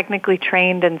being technically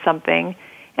trained in something,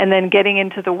 and then getting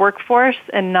into the workforce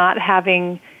and not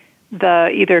having the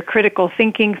either critical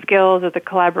thinking skills or the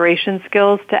collaboration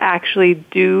skills to actually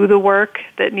do the work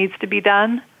that needs to be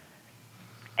done.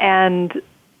 And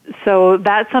so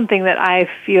that's something that I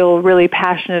feel really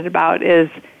passionate about, is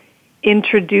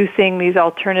introducing these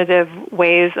alternative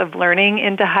ways of learning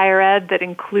into higher ed that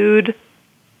include,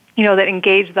 that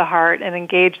engage the heart and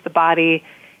engage the body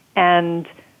and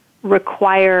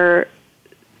require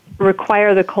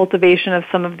the cultivation of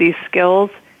some of these skills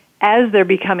as they're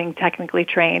becoming technically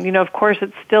trained. Of course,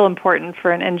 it's still important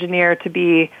for an engineer to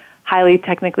be highly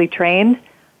technically trained.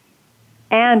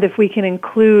 And if we can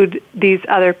include these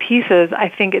other pieces, I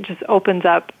think it just opens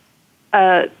up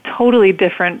a totally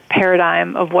different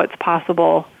paradigm of what's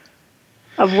possible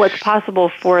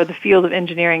for the field of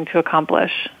engineering to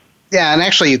accomplish. Yeah, and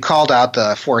actually you called out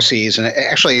the 4 C's, and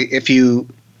actually if you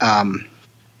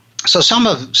so some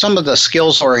of the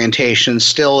skills orientation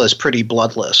still is pretty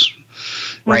bloodless,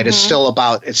 right? Mm-hmm.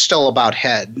 It's still about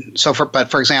head. So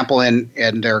for example, and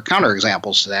there are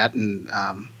counterexamples to that, and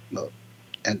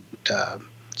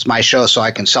it's my show, so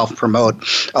I can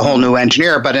self-promote a whole new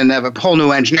engineer. But in a whole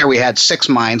new engineer, we had 6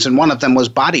 minds, and one of them was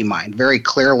body mind, very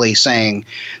clearly saying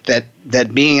that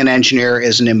being an engineer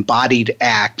is an embodied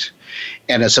act,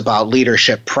 and it's about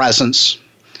leadership presence,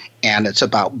 and it's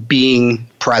about being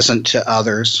present to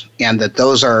others, and that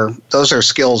those are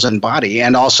skills in body.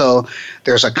 And also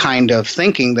there's a kind of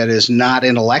thinking that is not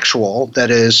intellectual,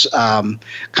 that is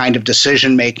kind of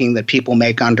decision making that people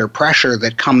make under pressure,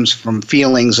 that comes from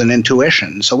feelings and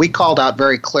intuition. So we called out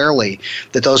very clearly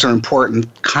that those are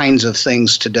important kinds of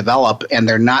things to develop, and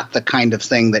they're not the kind of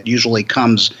thing that usually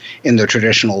comes in the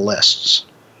traditional lists.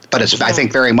 But it's, I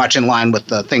think, very much in line with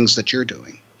the things that you're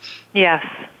doing. Yes.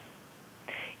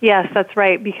 Yes, that's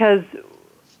right, because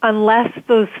unless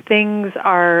those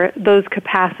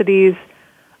capacities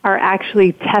are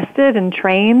actually tested and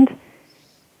trained,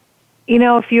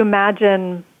 if you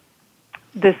imagine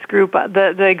this group,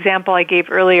 the example I gave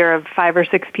earlier of 5 or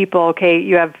 6 people, okay,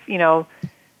 you have,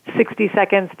 60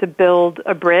 seconds to build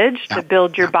a bridge, to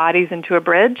build your bodies into a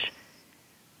bridge.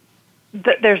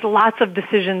 There's lots of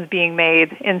decisions being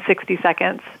made in 60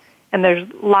 seconds. And there's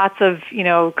lots of,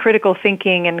 critical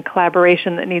thinking and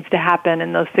collaboration that needs to happen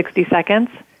in those 60 seconds.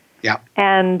 Yeah.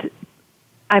 And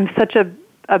I'm such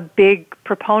a big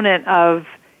proponent of,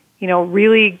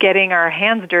 really getting our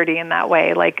hands dirty in that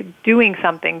way, like doing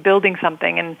something, building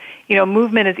something. And,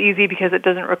 movement is easy because it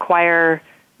doesn't require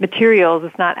materials.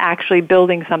 It's not actually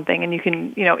building something. And you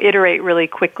can, iterate really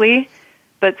quickly,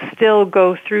 but still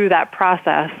go through that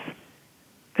process.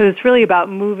 Because it's really about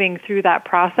moving through that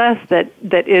process that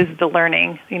is the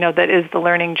learning, that is the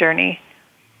learning journey.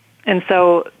 And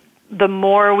so the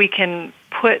more we can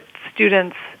put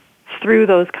students through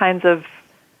those kinds of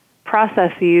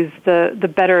processes,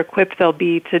 the better equipped they'll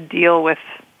be to deal with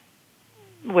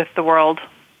the world.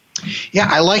 Yeah,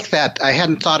 I like that. I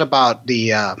hadn't thought about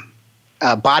the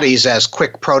bodies as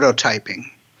quick prototyping.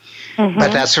 Mm-hmm.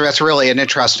 But that's really an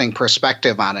interesting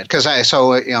perspective on it, because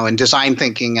in design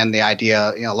thinking and the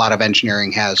idea, a lot of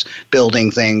engineering has building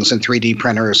things and 3D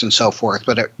printers and so forth,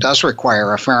 but it does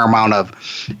require a fair amount of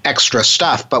extra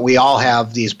stuff. But we all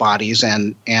have these bodies,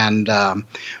 and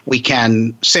we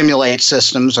can simulate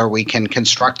systems, or we can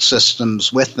construct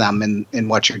systems with them in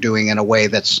what you're doing in a way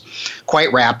that's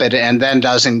quite rapid, and then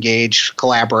does engage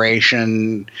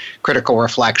collaboration, critical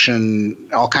reflection,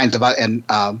 all kinds of, and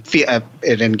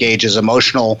it engages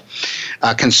emotional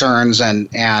concerns and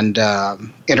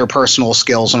interpersonal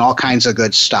skills and all kinds of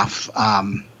good stuff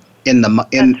in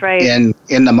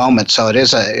the moment. So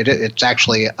it's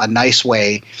actually a nice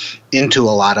way into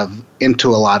a lot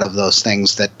of those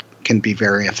things that can be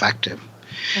very effective.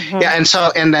 Mm-hmm.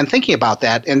 Yeah, and then thinking about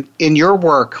that in your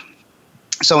work.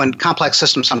 So in complex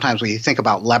systems, sometimes we think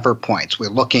about lever points. We're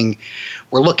looking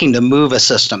to move a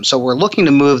system. So we're looking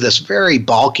to move this very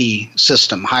bulky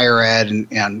system, higher ed and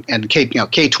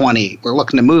K-20. We're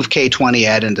looking to move K-20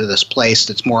 ed into this place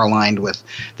that's more aligned with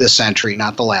this century,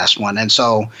 not the last one. And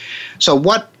so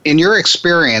what, in your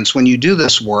experience, when you do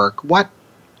this work, what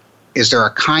is there a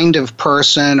kind of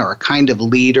person or a kind of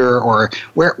leader, or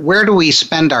where do we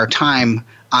spend our time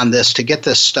on this to get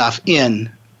this stuff in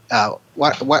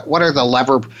what are the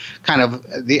lever kind of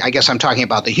I guess I'm talking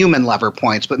about the human lever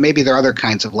points, but maybe there are other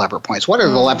kinds of lever points. What are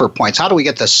the lever points? How do we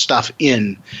get this stuff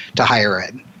in to higher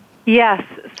ed? Yes,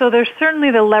 so there's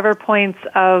certainly the lever points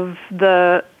of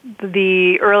the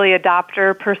early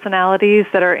adopter personalities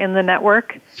that are in the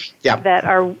network that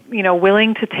are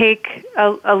willing to take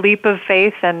a leap of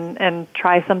faith and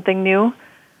try something new.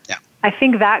 Yeah. I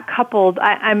think that coupled,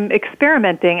 I'm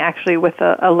experimenting actually with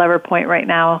a lever point right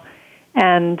now,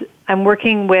 and I'm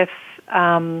working with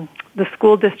the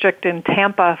school district in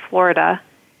Tampa, Florida,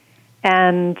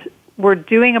 and we're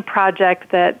doing a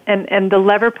project that, and the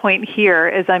lever point here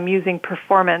is I'm using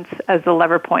performance as the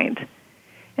lever point.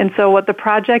 And so what the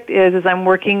project is I'm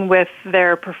working with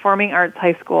their performing arts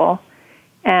high school,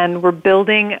 and we're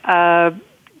building a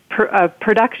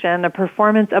production, a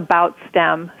performance about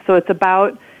STEM. So it's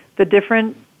about the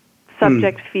different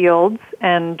subject fields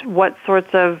and what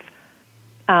sorts of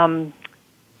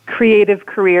creative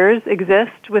careers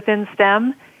exist within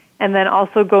STEM, and then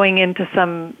also going into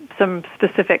some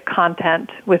specific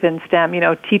content within STEM,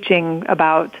 teaching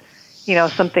about,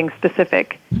 something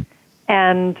specific.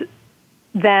 And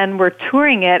then we're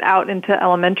touring it out into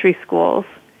elementary schools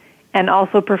and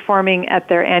also performing at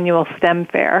their annual STEM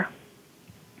fair.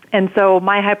 And so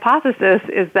my hypothesis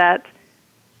is that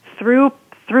through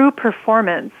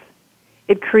performance,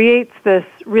 it creates this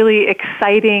really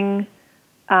exciting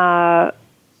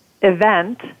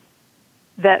event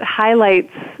that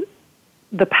highlights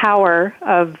the power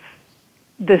of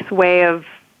this way of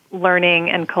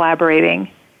learning and collaborating,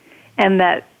 and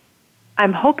that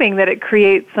I'm hoping that it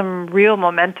creates some real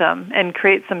momentum and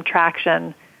creates some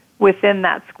traction within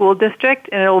that school district,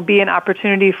 and it will be an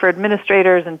opportunity for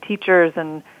administrators and teachers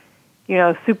and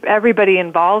everybody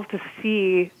involved to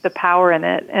see the power in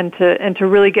it and to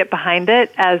really get behind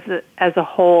it as a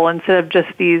whole instead of just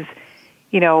these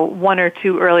one or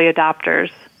two early adopters.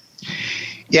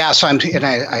 Yeah, so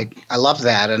I love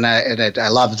that, and I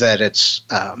love that it's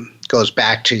goes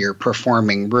back to your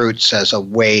performing roots as a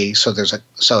way. So there's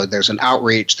an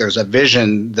outreach, there's a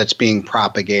vision that's being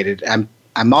propagated.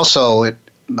 I'm also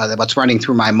what's running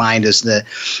through my mind is the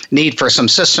need for some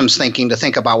systems thinking to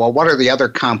think about, well, what are the other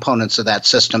components of that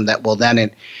system that will then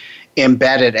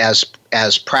embed it as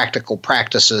practical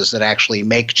practices that actually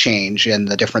make change in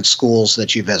the different schools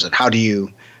that you visit? How do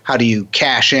you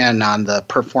cash in on the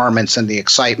performance and the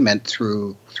excitement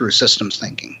through systems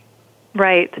thinking?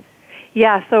 Right.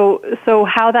 Yeah, so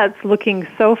how that's looking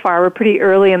so far, we're pretty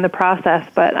early in the process,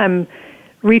 but I'm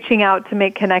reaching out to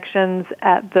make connections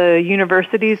at the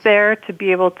universities there to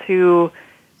be able to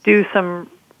do some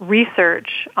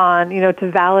research on,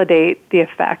 to validate the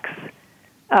effects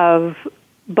of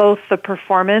both the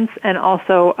performance and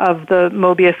also of the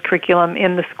Mobius curriculum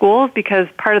in the schools, because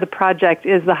part of the project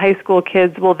is the high school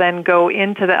kids will then go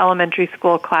into the elementary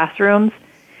school classrooms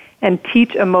and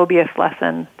teach a Mobius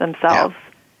lesson themselves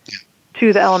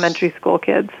to the elementary school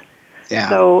kids. Yeah.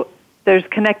 So there's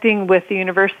connecting with the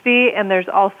university, and there's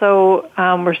also,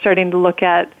 we're starting to look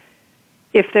at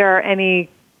if there are any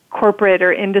corporate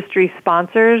or industry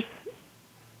sponsors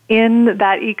in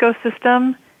that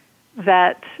ecosystem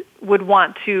that would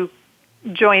want to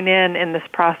join in this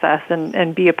process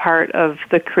and be a part of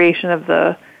the creation of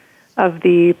the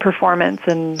performance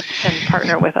and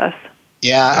partner with us.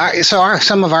 Yeah,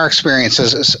 some of our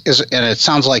experiences is and it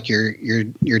sounds like you're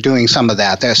doing some of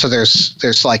that. So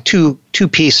there's like two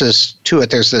pieces to it.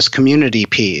 There's this community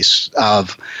piece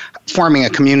of forming a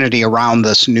community around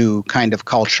this new kind of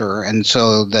culture, and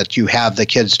so that you have the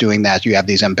kids doing that, you have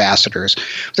these ambassadors.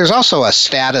 There's also a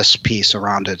status piece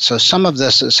around it. So some of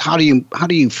this is how do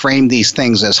you frame these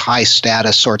things as high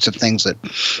status sorts of things that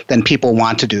then people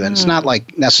want to do, and it's not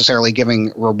like necessarily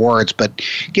giving rewards, but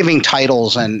giving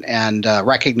titles and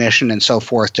recognition and so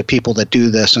forth to people that do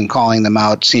this, and calling them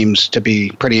out seems to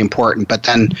be pretty important. But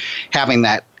then having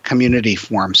that community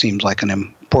form seems like an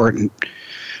important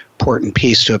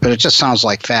piece to it. But it just sounds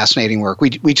like fascinating work.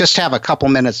 We just have a couple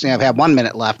minutes. We have 1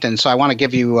 minute left, and so I want to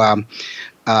give you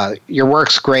your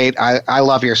work's great. I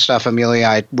love your stuff, Amelia.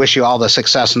 I wish you all the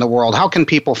success in the world. How can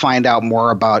people find out more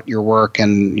about your work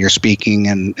and your speaking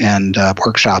and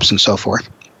workshops and so forth?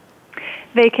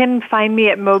 They can find me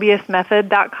at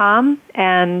mobiusmethod.com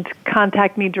and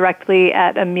contact me directly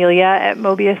at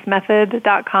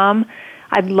amelia@mobiusmethod.com.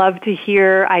 I'd love to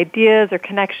hear ideas or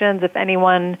connections if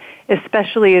anyone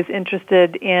especially is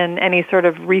interested in any sort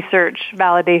of research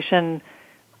validation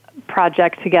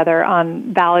project together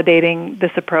on validating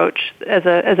this approach as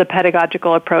a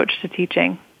pedagogical approach to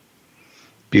teaching.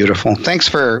 Beautiful. Thanks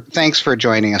for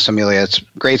joining us, Amelia. It's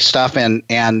great stuff, and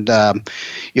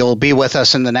you'll be with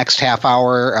us in the next half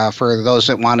hour for those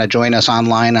that want to join us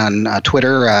online on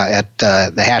Twitter at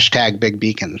the hashtag Big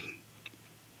Beacon.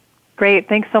 Great.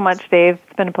 Thanks so much, Dave.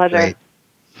 It's been a pleasure. Great.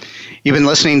 You've been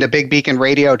listening to Big Beacon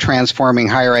Radio, Transforming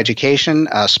Higher Education.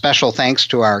 Special thanks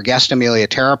to our guest, Amelia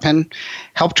Terrapin.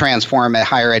 Help transform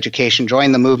higher education.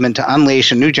 Join the movement to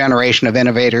unleash a new generation of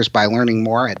innovators by learning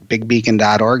more at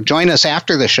bigbeacon.org. Join us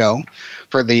after the show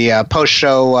for the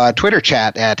post-show Twitter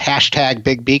chat at hashtag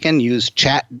Big Beacon. Use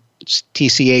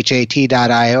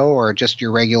tchat.io or just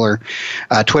your regular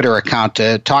Twitter account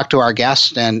to talk to our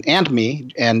guest and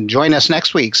me. And join us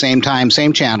next week, same time,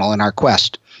 same channel, in our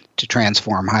quest to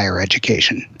transform higher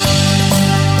education.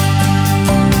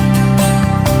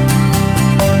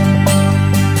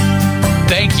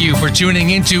 Thank you for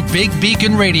tuning into Big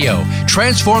Beacon Radio,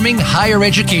 Transforming Higher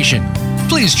Education.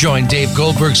 Please join Dave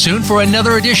Goldberg soon for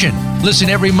another edition. Listen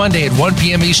every Monday at 1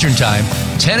 p.m. Eastern Time,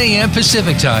 10 a.m.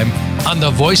 Pacific Time on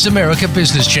the Voice America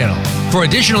Business Channel. For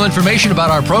additional information about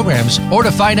our programs or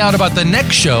to find out about the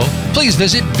next show, please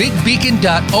visit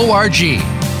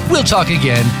bigbeacon.org. We'll talk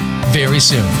again very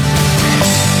soon.